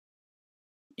do?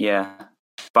 Yeah.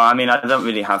 But I mean, I don't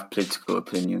really have political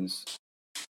opinions.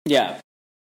 Yeah.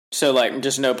 So, like,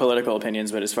 just no political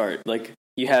opinions, but as far, like,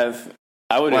 you have,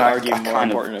 I would argue, more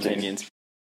important opinions.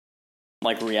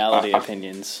 Like, reality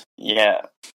opinions. Yeah.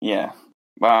 Yeah.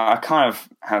 Well, I kind of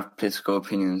have political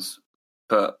opinions,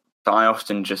 but I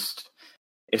often just,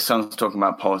 if someone's talking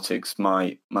about politics,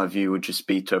 my view would just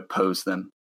be to oppose them.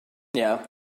 Yeah.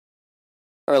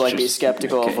 Or like be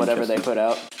skeptical of whatever they put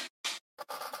out.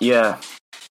 Yeah.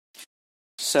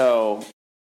 So,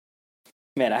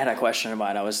 man, I had a question in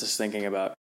mind I was just thinking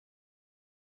about.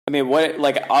 I mean, what,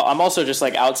 like, I'm also just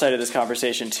like outside of this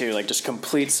conversation too, like just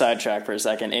complete sidetrack for a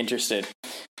second, interested,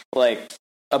 like,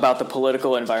 about the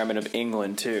political environment of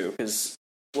England too. Because,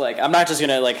 like, I'm not just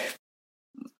gonna, like,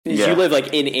 you live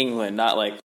like in England, not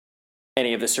like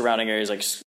any of the surrounding areas, like,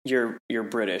 you're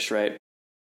British, right?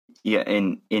 Yeah,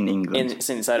 in England.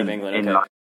 Inside of England, okay.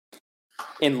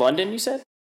 In London, you said?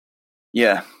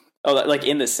 Yeah. Oh, like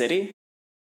in the city?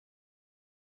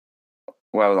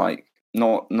 Well, like,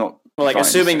 not. Well, like,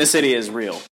 assuming the city is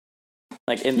real.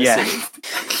 Like, in the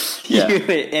city. Yeah.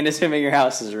 And assuming your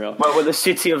house is real. Well, the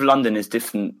city of London is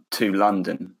different to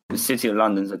London. The city of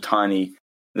London's a tiny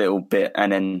little bit,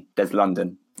 and then there's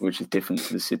London, which is different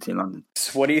to the city of London.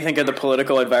 So what do you think of the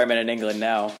political environment in England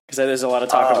now? Because there's a lot of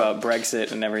talk about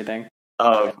Brexit and everything.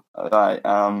 Oh, right.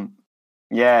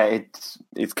 Yeah,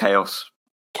 it's chaos.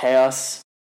 Chaos?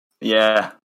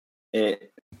 Yeah.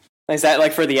 Is that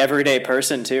like for the everyday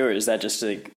person too, or is that just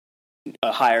like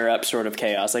a higher up sort of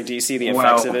chaos? Like, do you see the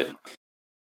effects of it?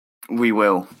 We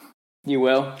will. You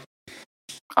will?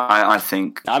 I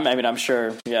think. I'm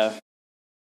sure. Yeah.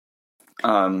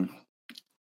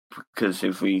 Because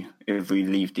if we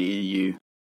leave the EU,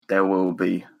 there will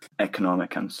be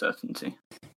economic uncertainty.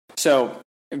 So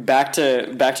back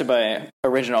to my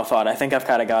original thought. I think I've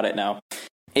kind of got it now.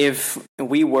 If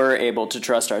we were able to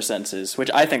trust our senses,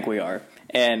 which I think we are,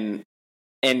 and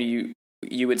you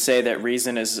would say that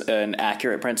reason is an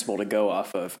accurate principle to go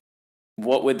off of,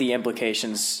 what would the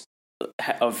implications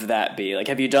of that be? Like,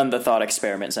 have you done the thought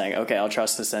experiment saying, okay, I'll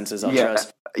trust the senses, I'll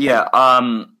trust? Yeah,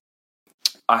 I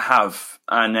have,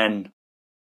 and then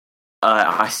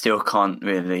I still can't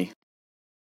really.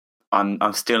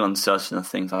 I'm still uncertain of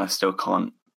things, and I still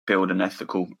can't build an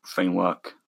ethical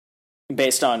framework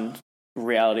Based on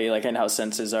reality, like, and how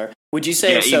senses are. Would you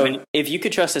say, if you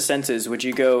could trust the senses, would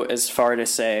you go as far to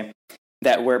say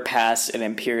that we're past an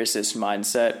empiricist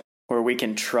mindset where we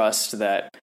can trust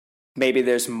that maybe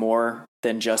there's more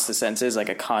than just the senses, like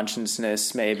a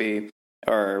consciousness maybe,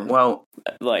 or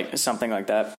like something like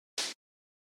that?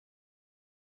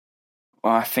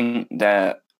 Well, I think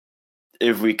that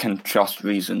if we can trust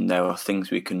reason, there are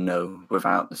things we can know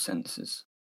without the senses.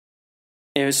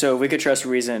 So if we could trust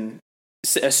reason,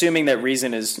 assuming that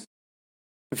reason is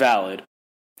valid,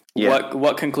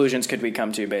 what conclusions could we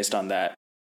come to based on that,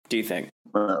 do you think?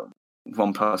 1 +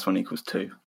 1 =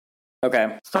 2.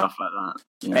 Okay. Stuff like that.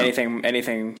 You know?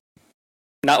 Anything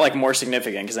not like more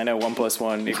significant, because I know 1 +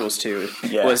 1 = 2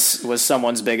 was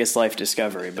someone's biggest life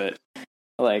discovery, but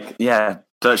like... Yeah,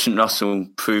 Bertrand Russell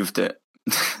proved it.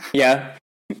 Yeah.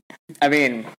 I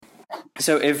mean,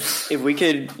 so if we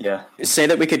could say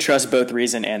that we could trust both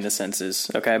reason and the senses,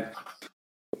 okay?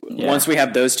 Yeah. Once we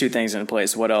have those two things in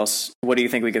place, what else? What do you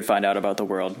think we could find out about the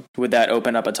world? Would that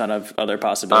open up a ton of other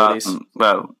possibilities?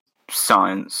 Well,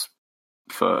 science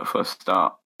for a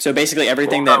start. So basically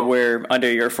everything that we're,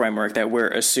 under your framework, that we're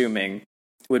assuming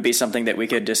would be something that we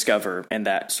could discover in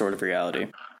that sort of reality.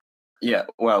 Yeah,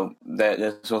 well,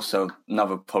 there's also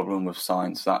another problem with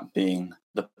science, that being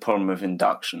the problem of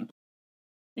induction.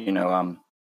 You know,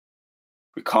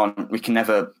 we can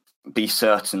never be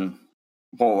certain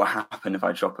what will happen if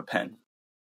I drop a pen.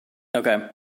 Okay.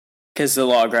 Because the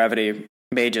law of gravity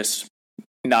may just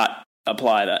not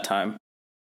apply that time.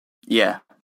 Yeah.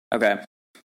 Okay.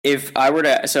 If I were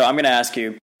to, so I'm going to ask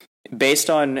you, based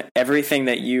on everything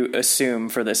that you assume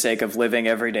for the sake of living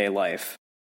everyday life,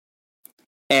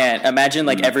 and imagine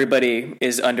like everybody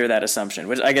is under that assumption,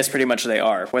 which I guess pretty much they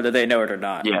are, whether they know it or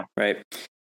not. Yeah. Right.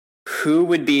 Who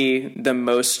would be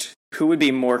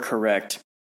more correct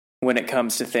when it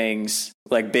comes to things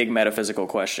like big metaphysical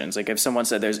questions? Like if someone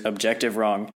said there's objective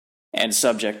wrong and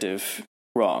subjective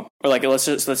wrong, or like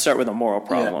let's start with a moral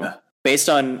problem. Yeah. Based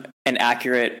on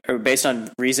based on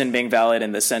reason being valid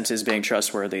and the senses being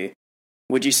trustworthy,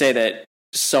 would you say that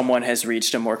someone has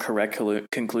reached a more correct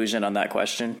conclusion on that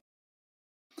question?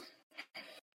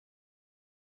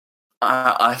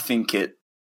 I think it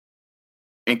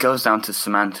goes down to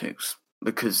semantics,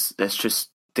 because there's just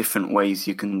different ways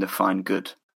you can define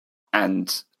good,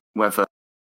 and whether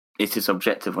it is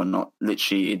objective or not,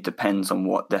 literally it depends on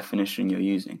what definition you're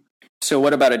using. So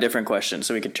what about a different question?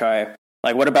 So we could try,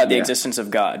 like, what about the existence of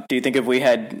God? Do you think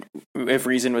if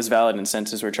reason was valid and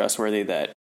senses were trustworthy,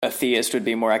 that a theist would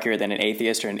be more accurate than an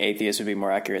atheist, or an atheist would be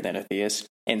more accurate than a theist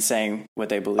in saying what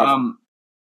they believe?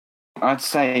 I'd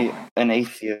say an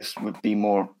atheist would be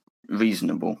more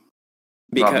reasonable.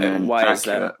 Because why is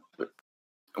that?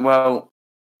 Well,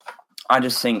 I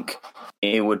just think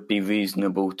it would be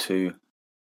reasonable to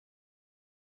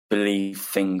believe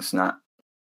things that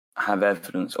have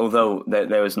evidence. Although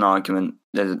there is an argument,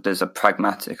 there's a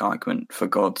pragmatic argument for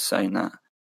God, saying that,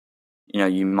 you know,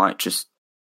 you might just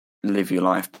live your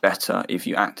life better if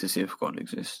you act as if God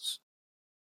exists.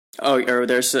 Oh, or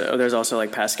there's also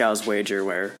like Pascal's wager,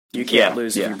 where you can't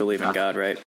lose if you believe in God,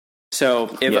 right?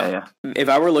 So if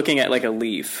I were looking at like a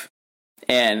leaf,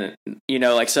 and you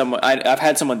know, like I've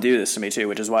had someone do this to me too,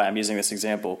 which is why I'm using this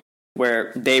example,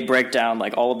 where they break down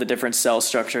like all of the different cell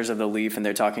structures of the leaf, and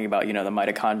they're talking about, you know, the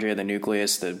mitochondria, the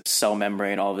nucleus, the cell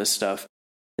membrane, all this stuff,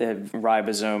 the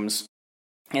ribosomes,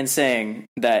 and saying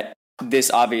that this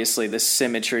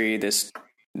symmetry, this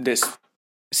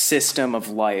system of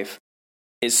life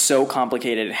is so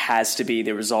complicated, it has to be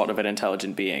the result of an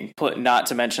intelligent being. Not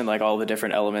to mention like all the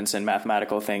different elements and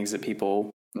mathematical things that people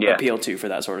appeal to for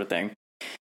that sort of thing.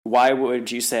 Why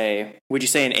would you say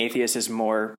an atheist is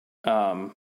more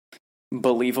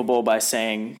believable by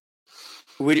saying,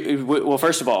 well,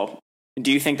 first of all,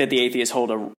 do you think that the atheists hold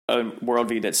a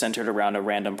worldview that's centered around a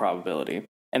random probability,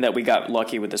 and that we got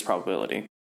lucky with this probability?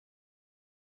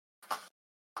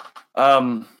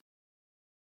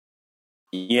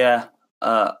 Yeah.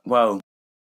 Well,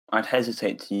 I'd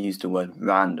hesitate to use the word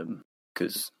random,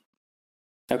 because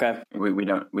we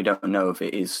don't know if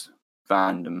it is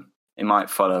random. It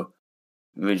might follow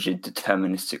rigid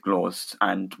deterministic laws,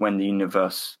 and when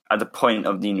at the point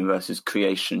of the universe's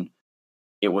creation,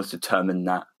 it was determined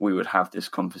that we would have this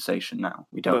conversation now.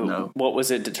 We don't know. What was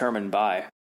it determined by?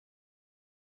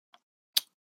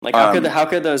 Like, how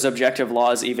could those objective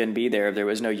laws even be there if there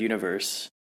was no universe?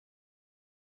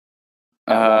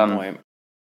 at one point.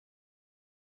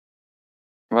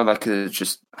 Well, that could have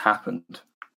just happened.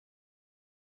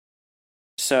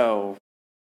 So,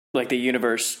 like, the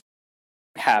universe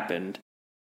happened,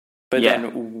 but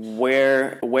then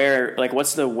where, like,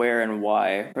 what's the where and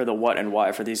why, or the what and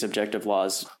why for these objective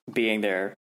laws being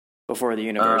there before the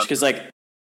universe? Because, like,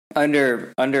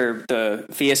 under the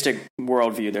theistic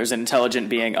worldview, there's an intelligent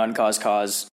being, uncaused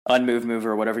cause, unmoved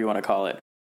mover, whatever you want to call it,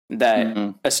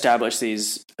 that established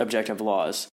these objective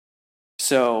laws.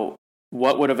 So,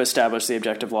 what would have established the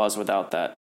objective laws without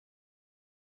that?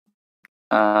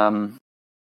 I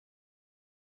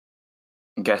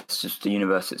guess just the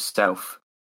universe itself.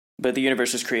 But the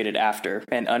universe was created after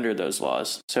and under those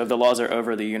laws. So if the laws are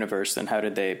over the universe, then how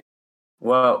did they?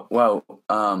 Well,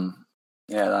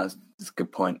 yeah, that's a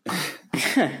good point.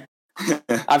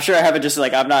 I'm sure I haven't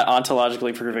I'm not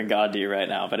ontologically proving God to you right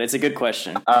now, but it's a good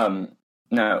question.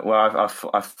 No, well,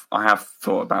 I have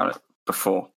thought about it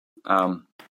before.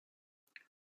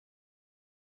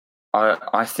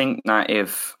 I think that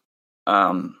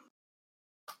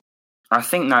I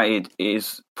think that it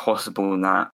is possible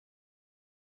that,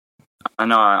 I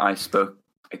know I spoke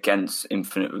against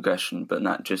infinite regression, but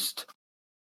that just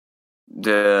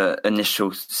the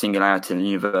initial singularity in the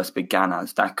universe began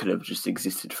as, that could have just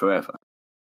existed forever.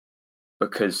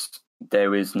 Because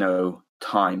there is no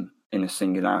time in a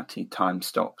singularity, time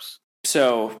stops.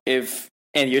 So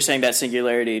and you're saying that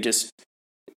singularity just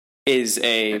is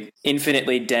a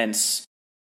infinitely dense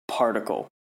particle.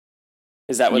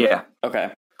 Is that what? Yeah.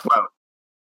 Okay. Well,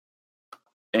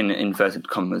 in inverted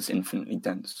commas, infinitely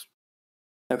dense.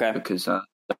 Okay. Because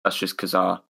that's just because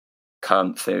our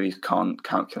current theories can't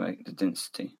calculate the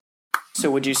density.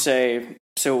 So would you say,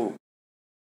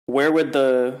 where would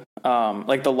the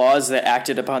the laws that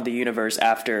acted upon the universe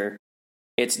after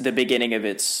it's the beginning of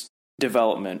its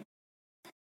development?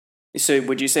 So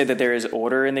would you say that there is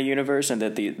order in the universe and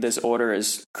that this order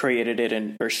has created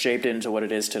it or shaped it into what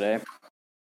it is today?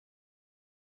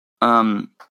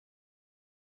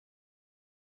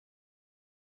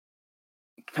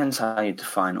 Depends how you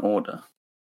define order.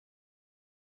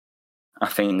 I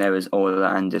think there is order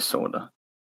and disorder.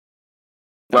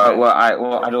 Okay.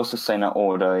 Well, I'd also say that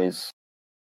order is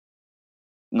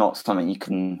not something you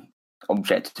can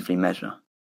objectively measure.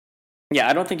 Yeah,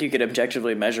 I don't think you could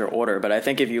objectively measure order, but I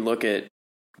think if you look at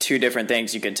two different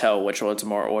things, you can tell which one's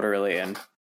more orderly and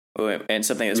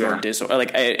something that's more disorder.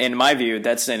 Like, in my view,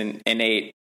 that's an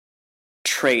innate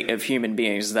trait of human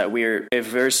beings, that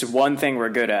if there's one thing we're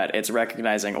good at, it's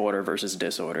recognizing order versus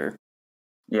disorder.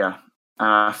 Yeah.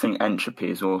 I think entropy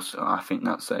is also, I think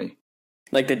that's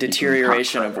like the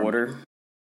deterioration of order.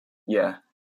 Yeah.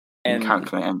 And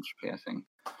calculate entropy, I think.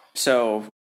 So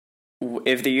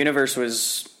if the universe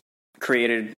was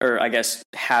created, or I guess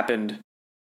happened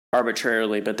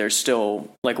arbitrarily, but there's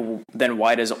still, then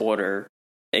why does order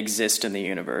exist in the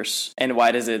universe? And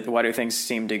why do things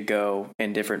seem to go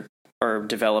in different, or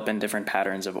develop in different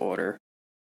patterns of order?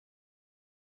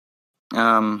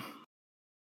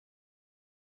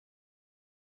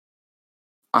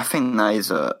 I think that's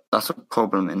a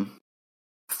problem in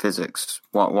physics.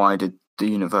 Why did the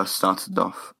universe start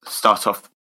off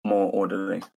more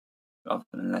orderly rather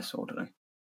than less orderly?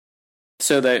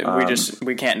 So that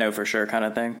we can't know for sure, kind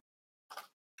of thing.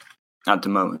 At the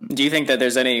moment, do you think that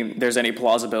there's any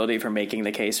plausibility for making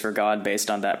the case for God based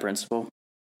on that principle?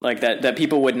 Like that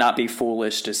people would not be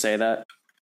foolish to say that?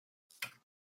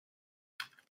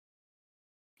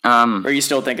 Or you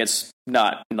still think it's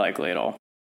not likely at all?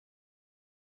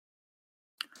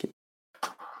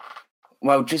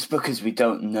 Well, just because we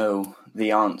don't know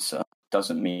the answer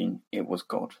doesn't mean it was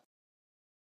God.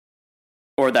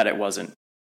 Or that it wasn't.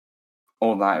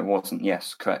 Or that it wasn't,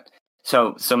 yes, correct.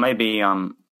 So maybe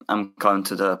I'm going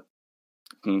to the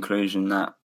conclusion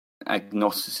that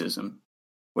agnosticism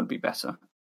would be better.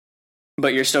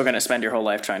 But you're still going to spend your whole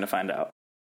life trying to find out.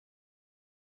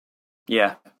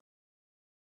 Yeah.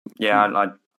 Yeah,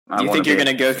 Do you think you're going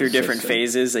to go through different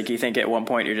phases? Like, you think at one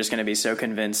point you're just going to be so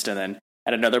convinced, and then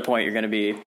at another point you're going to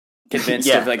be convinced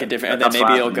of like a different, and then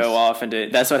maybe it'll go off into,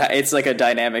 it's like a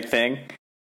dynamic thing.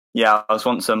 Yeah, I was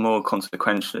once a more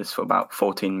consequentialist for about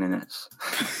 14 minutes.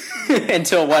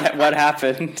 Until what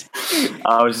happened?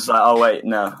 I was just like, oh wait,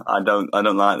 no, I don't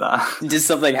like that. Did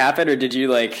something happen, or did you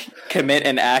like commit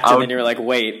an act and then you were like,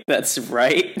 wait, that's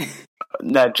right?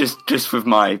 No, just with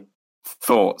my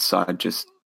thoughts, I just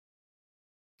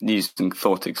used some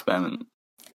thought experiment.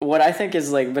 What I think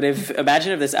is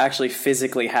imagine if this actually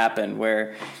physically happened,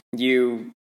 where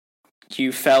you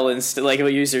fell in, we'll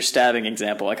use your stabbing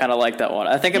example. I kind of like that one.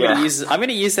 I think I'm going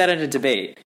to use that in a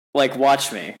debate. Like,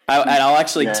 watch me. And I'll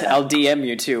actually Yeah. I'll DM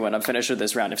you too when I'm finished with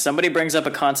this round. If somebody brings up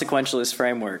a consequentialist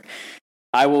framework,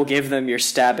 I will give them your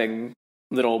stabbing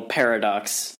little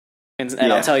paradox, and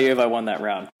I'll tell you if I won that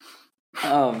round.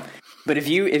 But if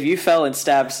you fell and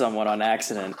stabbed someone on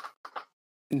accident,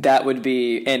 that would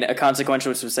be, and a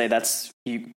consequentialist would say that's,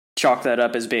 you chalk that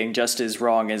up as being just as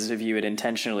wrong as if you had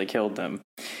intentionally killed them.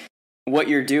 What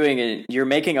you're doing is you're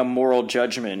making a moral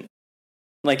judgment.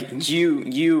 Like,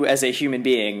 you as a human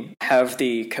being have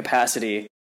the capacity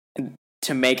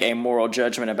to make a moral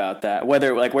judgment about that.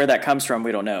 Whether, like, where that comes from,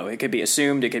 we don't know. It could be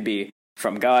assumed. It could be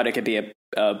from God. It could be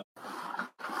a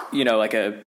like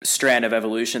a strand of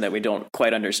evolution that we don't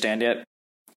quite understand yet.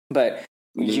 But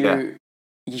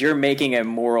you're making a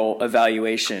moral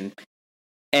evaluation.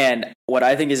 And what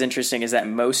I think is interesting is that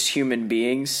most human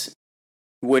beings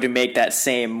would make that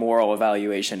same moral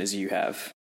evaluation as you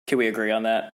have. Can we agree on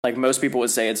that? Like, most people would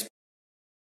say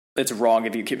it's wrong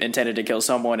if you intended to kill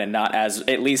someone, and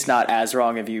at least not as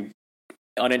wrong if you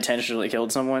unintentionally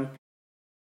killed someone.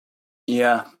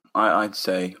 Yeah, I'd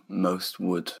say most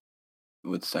would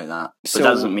say that. But So that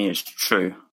doesn't mean it's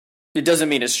true. It doesn't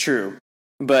mean it's true,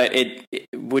 but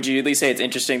would you at least say it's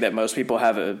interesting that most people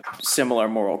have a similar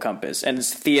moral compass? And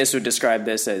theists would describe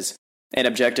this as an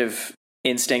objective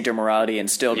instinct or morality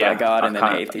instilled by God, and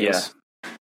then atheists.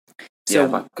 So,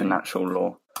 like a natural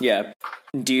law. Yeah.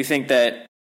 Do you think that,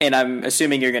 and I'm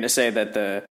assuming you're going to say that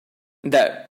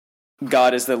that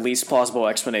God is the least plausible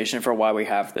explanation for why we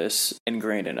have this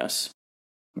ingrained in us?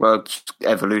 Well, it's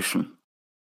evolution.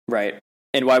 Right.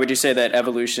 And why would you say that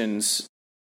evolution's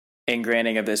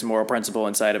ingraining of this moral principle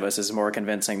inside of us is more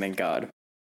convincing than God?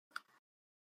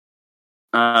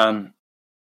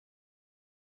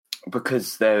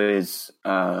 Because there is...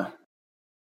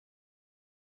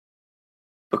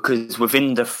 because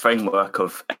within the framework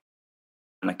of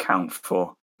an account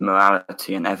for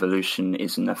morality and evolution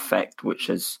is an effect which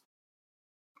is,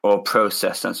 or a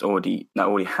process that already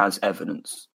has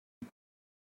evidence.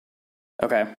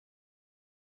 Okay.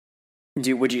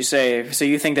 Would you say, so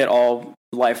you think that all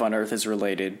life on Earth is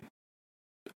related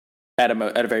at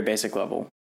a very basic level,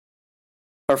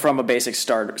 or from a basic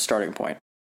starting point?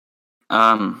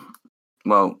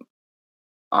 Well,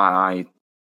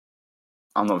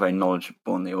 I'm not very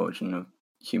knowledgeable on the origin of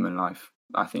human life.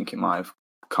 I think it might have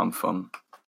come from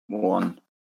one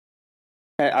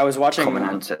I was watching common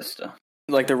ancestor.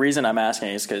 Like, the reason I'm asking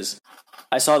is because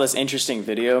I saw this interesting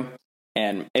video,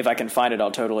 and if I can find it,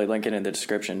 I'll totally link it in the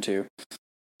description too.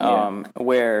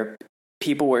 Where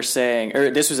people were saying,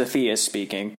 or this was a theist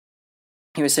speaking.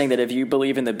 He was saying that if you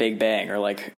believe in the Big Bang,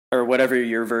 or whatever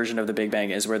your version of the Big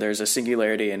Bang is, where there's a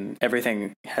singularity and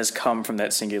everything has come from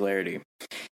that singularity,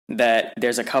 that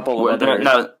there's a couple of other...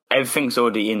 No, everything's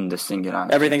already in the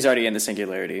singularity. Everything's already in the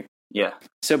singularity. Yeah.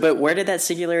 So, but where did that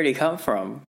singularity come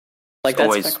from? Like,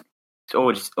 it's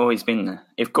always been there.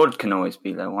 If God can always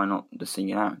be there, why not the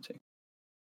singularity?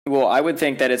 Well, I would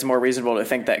think that it's more reasonable to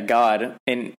think that God,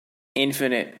 in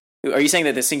infinite... Are you saying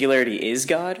that the singularity is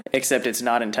God, except it's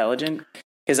not intelligent?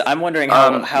 Because I'm wondering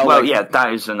how... Well, yeah,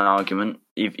 that is an argument.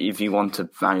 If you want to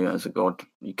value it as a God,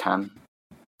 you can.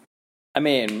 I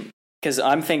mean... Because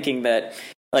I'm thinking that,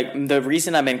 like, the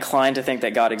reason I'm inclined to think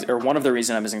that God or one of the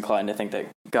reasons I'm inclined to think that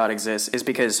God exists is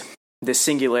because the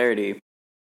singularity,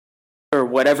 or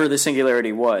whatever the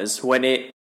singularity was, when it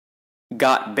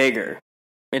got bigger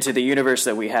into the universe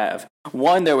that we have,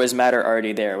 one, there was matter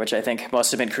already there, which I think must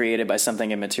have been created by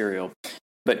something immaterial.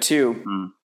 But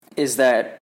two, is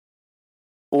that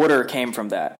order came from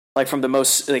that. Like, from the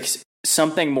most, like,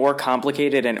 something more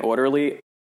complicated and orderly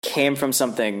came from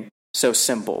something so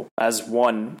simple as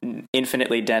one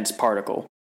infinitely dense particle.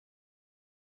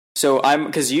 So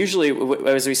because usually,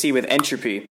 as we see with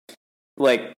entropy,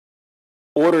 like,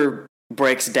 order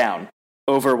breaks down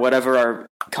over whatever our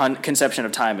conception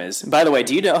of time is. By the way,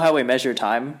 do you know how we measure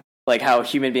time? Like, how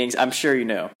human beings, I'm sure you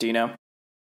know. Do you know?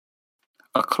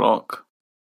 A clock.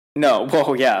 No,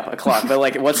 well, yeah, a clock. But,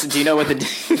 like, do you know what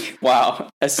the, wow.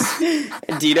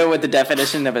 Do you know what the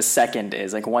definition of a second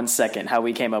is? Like, 1 second, how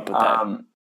we came up with that?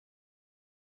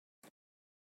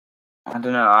 I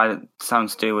don't know. It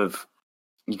sounds to do with,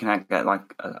 you can get like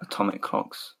atomic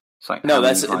clocks. It's like, no,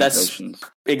 that's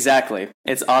exactly.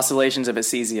 It's oscillations of a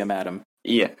cesium atom.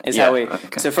 Yeah, how we.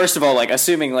 Okay. So first of all, like,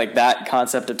 assuming like that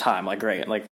concept of time, like, great,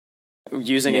 like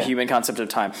using a human concept of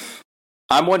time.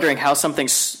 I'm wondering how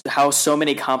so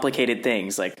many complicated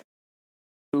things, like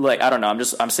I don't know.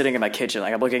 I'm sitting in my kitchen,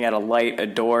 like, I'm looking at a light, a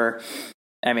door,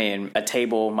 a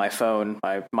table, my phone,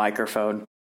 my microphone.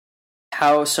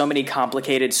 How so many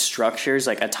complicated structures,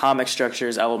 like atomic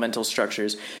structures, elemental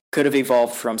structures, could have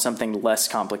evolved from something less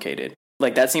complicated.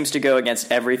 Like, that seems to go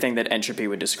against everything that entropy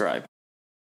would describe.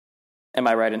 Am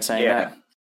I right in saying that?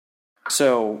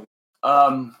 So,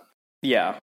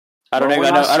 yeah. I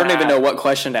don't even know what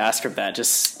question to ask from that.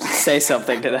 Just say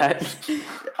something to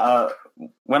that.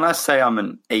 When I say I'm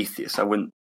an atheist, I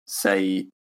wouldn't say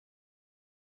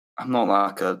I'm not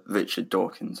like a Richard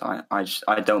Dawkins. I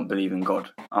don't believe in God.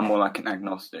 I'm more like an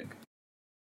agnostic.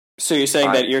 So you're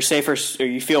saying that you're safer, or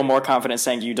you feel more confident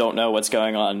saying you don't know what's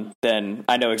going on than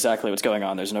I know exactly what's going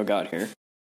on. There's no God here.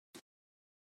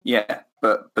 Yeah,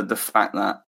 but the fact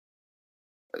that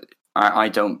I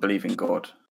don't believe in God,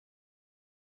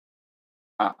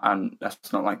 and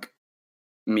that's not like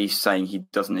me saying he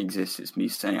doesn't exist. It's me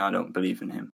saying I don't believe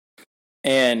in him.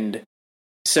 And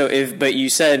so, but you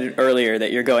said earlier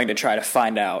that you're going to try to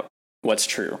find out what's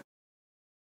true.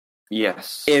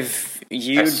 Yes. If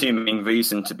you assuming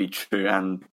reason to be true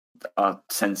and our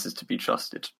senses to be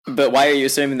trusted. But why are you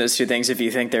assuming those two things if you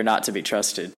think they're not to be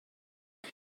trusted?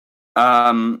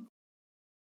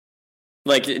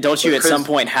 Like, don't you at some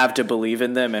point have to believe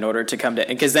in them in order to come to?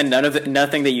 Because then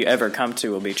nothing that you ever come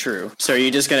to will be true. So are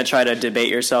you just going to try to debate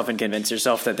yourself and convince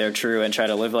yourself that they're true and try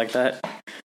to live like that?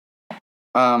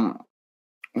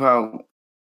 Well,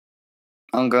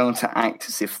 I'm going to act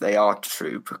as if they are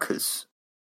true because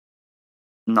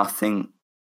otherwise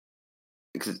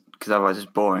it's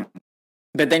boring.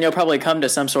 But then you'll probably come to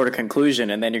some sort of conclusion,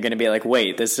 and then you're going to be like,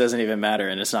 wait, this doesn't even matter,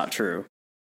 and it's not true.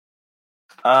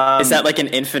 Is that like an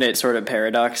infinite sort of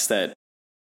paradox that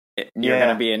you're going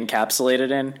to be encapsulated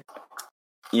in?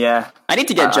 Yeah. I need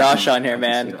to get Josh on here,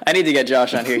 man. I need to get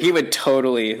Josh on here. He would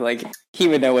totally, he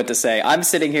would know what to say. I'm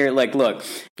sitting here look,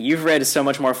 you've read so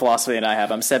much more philosophy than I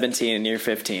have. I'm 17 and you're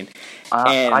 15.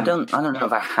 And I don't know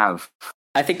if I have.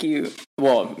 I think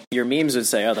your memes would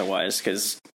say otherwise,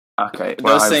 because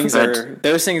those things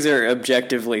are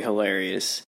objectively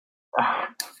hilarious.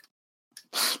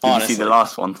 Did you see the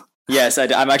last one? Yes,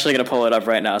 I'm actually going to pull it up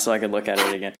right now so I can look at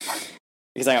it again.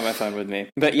 Because I got my phone with me.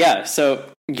 But yeah, so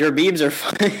your memes are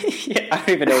fun. I don't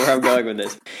even know where I'm going with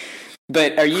this.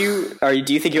 But do you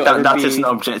think you'll ever be... That is an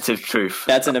objective truth.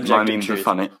 That's an objective truth.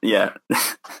 My memes are funny, yeah.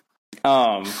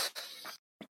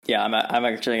 Yeah, I'm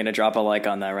actually going to drop a like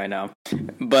on that right now.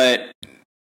 But,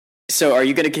 so are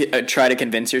you going to try to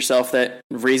convince yourself that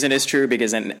reason is true?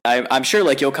 Because then I'm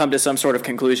sure you'll come to some sort of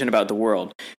conclusion about the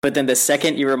world. But then the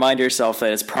second you remind yourself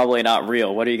that it's probably not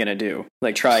real, what are you going to do?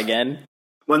 Try again?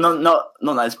 Well, not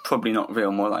that it's probably not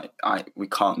real. More like we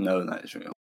can't know that it's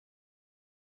real.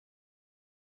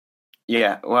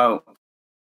 Yeah, well,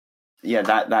 yeah,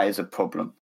 that is a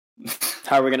problem.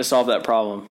 How are we going to solve that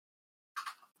problem?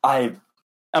 I'm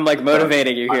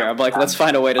motivating you here. I'm let's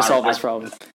find a way to solve this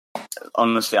problem.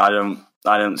 Honestly, I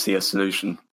don't see a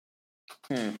solution.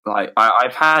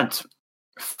 I've had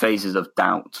phases of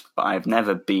doubt, but I've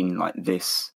never been like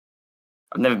this.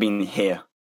 I've never been here.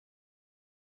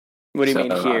 What do you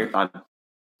mean here?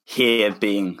 Here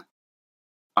being,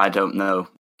 I don't know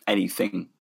anything.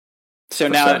 So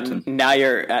now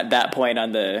you're at that point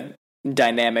on the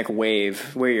dynamic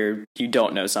wave where you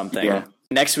don't know something. Yeah.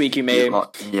 Next week you may go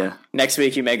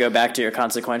back to your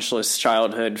consequentialist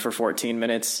childhood for 14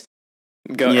 minutes.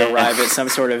 Arrive at some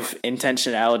sort of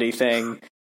intentionality thing.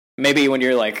 Maybe when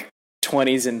you're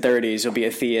 20s and 30s, you'll be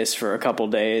a theist for a couple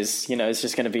days. It's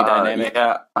just going to be dynamic.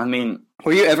 Yeah, I mean,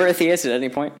 were you ever a theist at any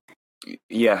point?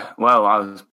 Yeah, well, I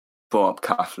was brought up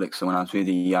Catholic, so when I was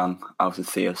really young, I was a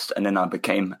theist, and then I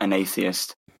became an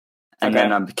atheist, and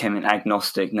then I became an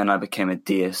agnostic, and then I became a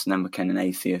deist, and then became an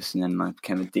atheist, and then I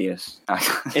became a deist.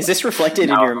 Is this reflected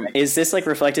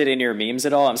reflected in your memes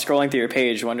at all? I'm scrolling through your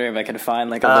page, wondering if I can find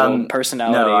a little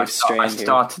personality strand. I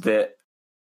started it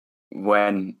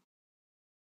when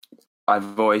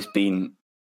I've always been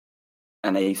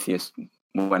an atheist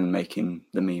when making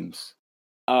the memes.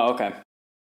 Oh, okay.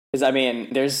 Because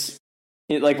there's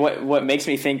what makes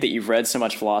me think that you've read so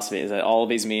much philosophy is that all of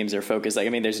these memes are focused.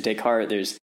 There's Descartes,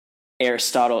 there's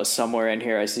Aristotle is somewhere in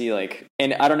here. I see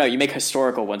and I don't know. You make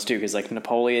historical ones too, because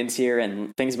Napoleon's here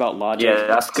and things about logic. Yeah,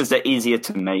 that's because they're easier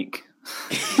to make.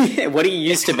 What do you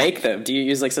use to make them? Do you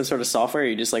use some sort of software? Or are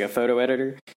you just a photo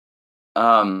editor?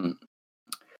 My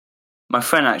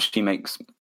friend actually makes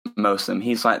most of them.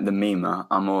 He's the memer.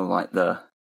 I'm more the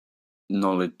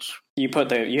knowledge. You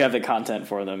have the content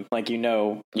for them, what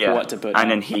to put. And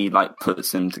then he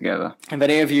puts them together. If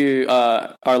any of you,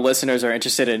 our listeners, are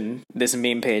interested in this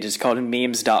meme page, it's called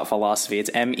memes.philosophy.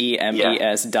 It's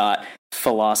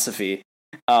memes.philosophy.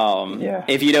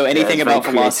 If you know anything about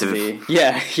philosophy,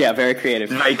 very creative.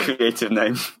 Very creative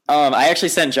name. I actually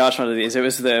sent Josh one of these. It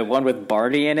was the one with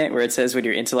Barney in it, where it says, when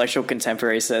your intellectual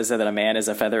contemporary says that a man is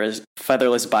a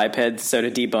featherless biped, so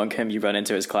to debunk him, you run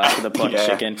into his class with a plucked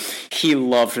chicken. He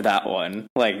loved that one.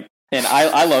 And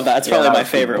I love that. It's probably my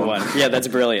favorite one. Yeah, that's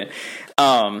brilliant.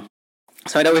 So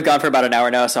I know we've gone for about an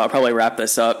hour now, so I'll probably wrap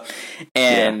this up.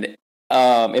 And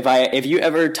if you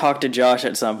ever talk to Josh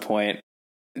at some point,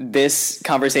 this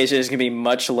conversation is going to be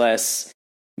much less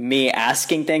me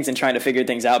asking things and trying to figure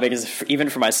things out, because even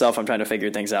for myself, I'm trying to figure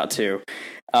things out too.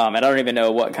 And I don't even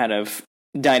know what kind of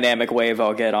dynamic wave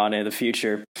I'll get on in the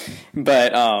future.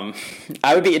 But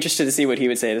I would be interested to see what he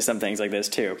would say to some things like this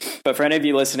too. But for any of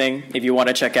you listening, if you want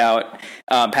to check out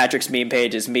Patrick's meme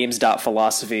page, is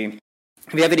memes.philosophy.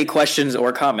 If you have any questions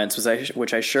or comments,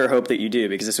 which I sure hope that you do,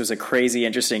 because this was a crazy,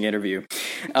 interesting interview,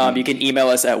 you can email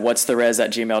us at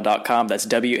whatsttheres@gmail.com. That's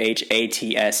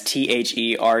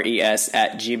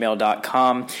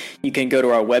WHATSTHERES@gmail.com. You can go to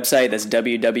our website. That's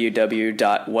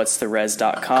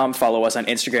www.whatsttheres.com. Follow us on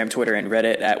Instagram, Twitter, and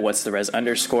Reddit at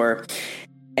whatsttheres_.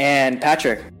 And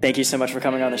Patrick, thank you so much for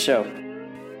coming on the show.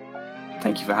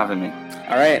 Thank you for having me.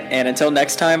 All right, and until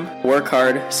next time, work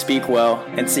hard, speak well,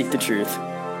 and seek the truth,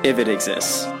 if it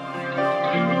exists.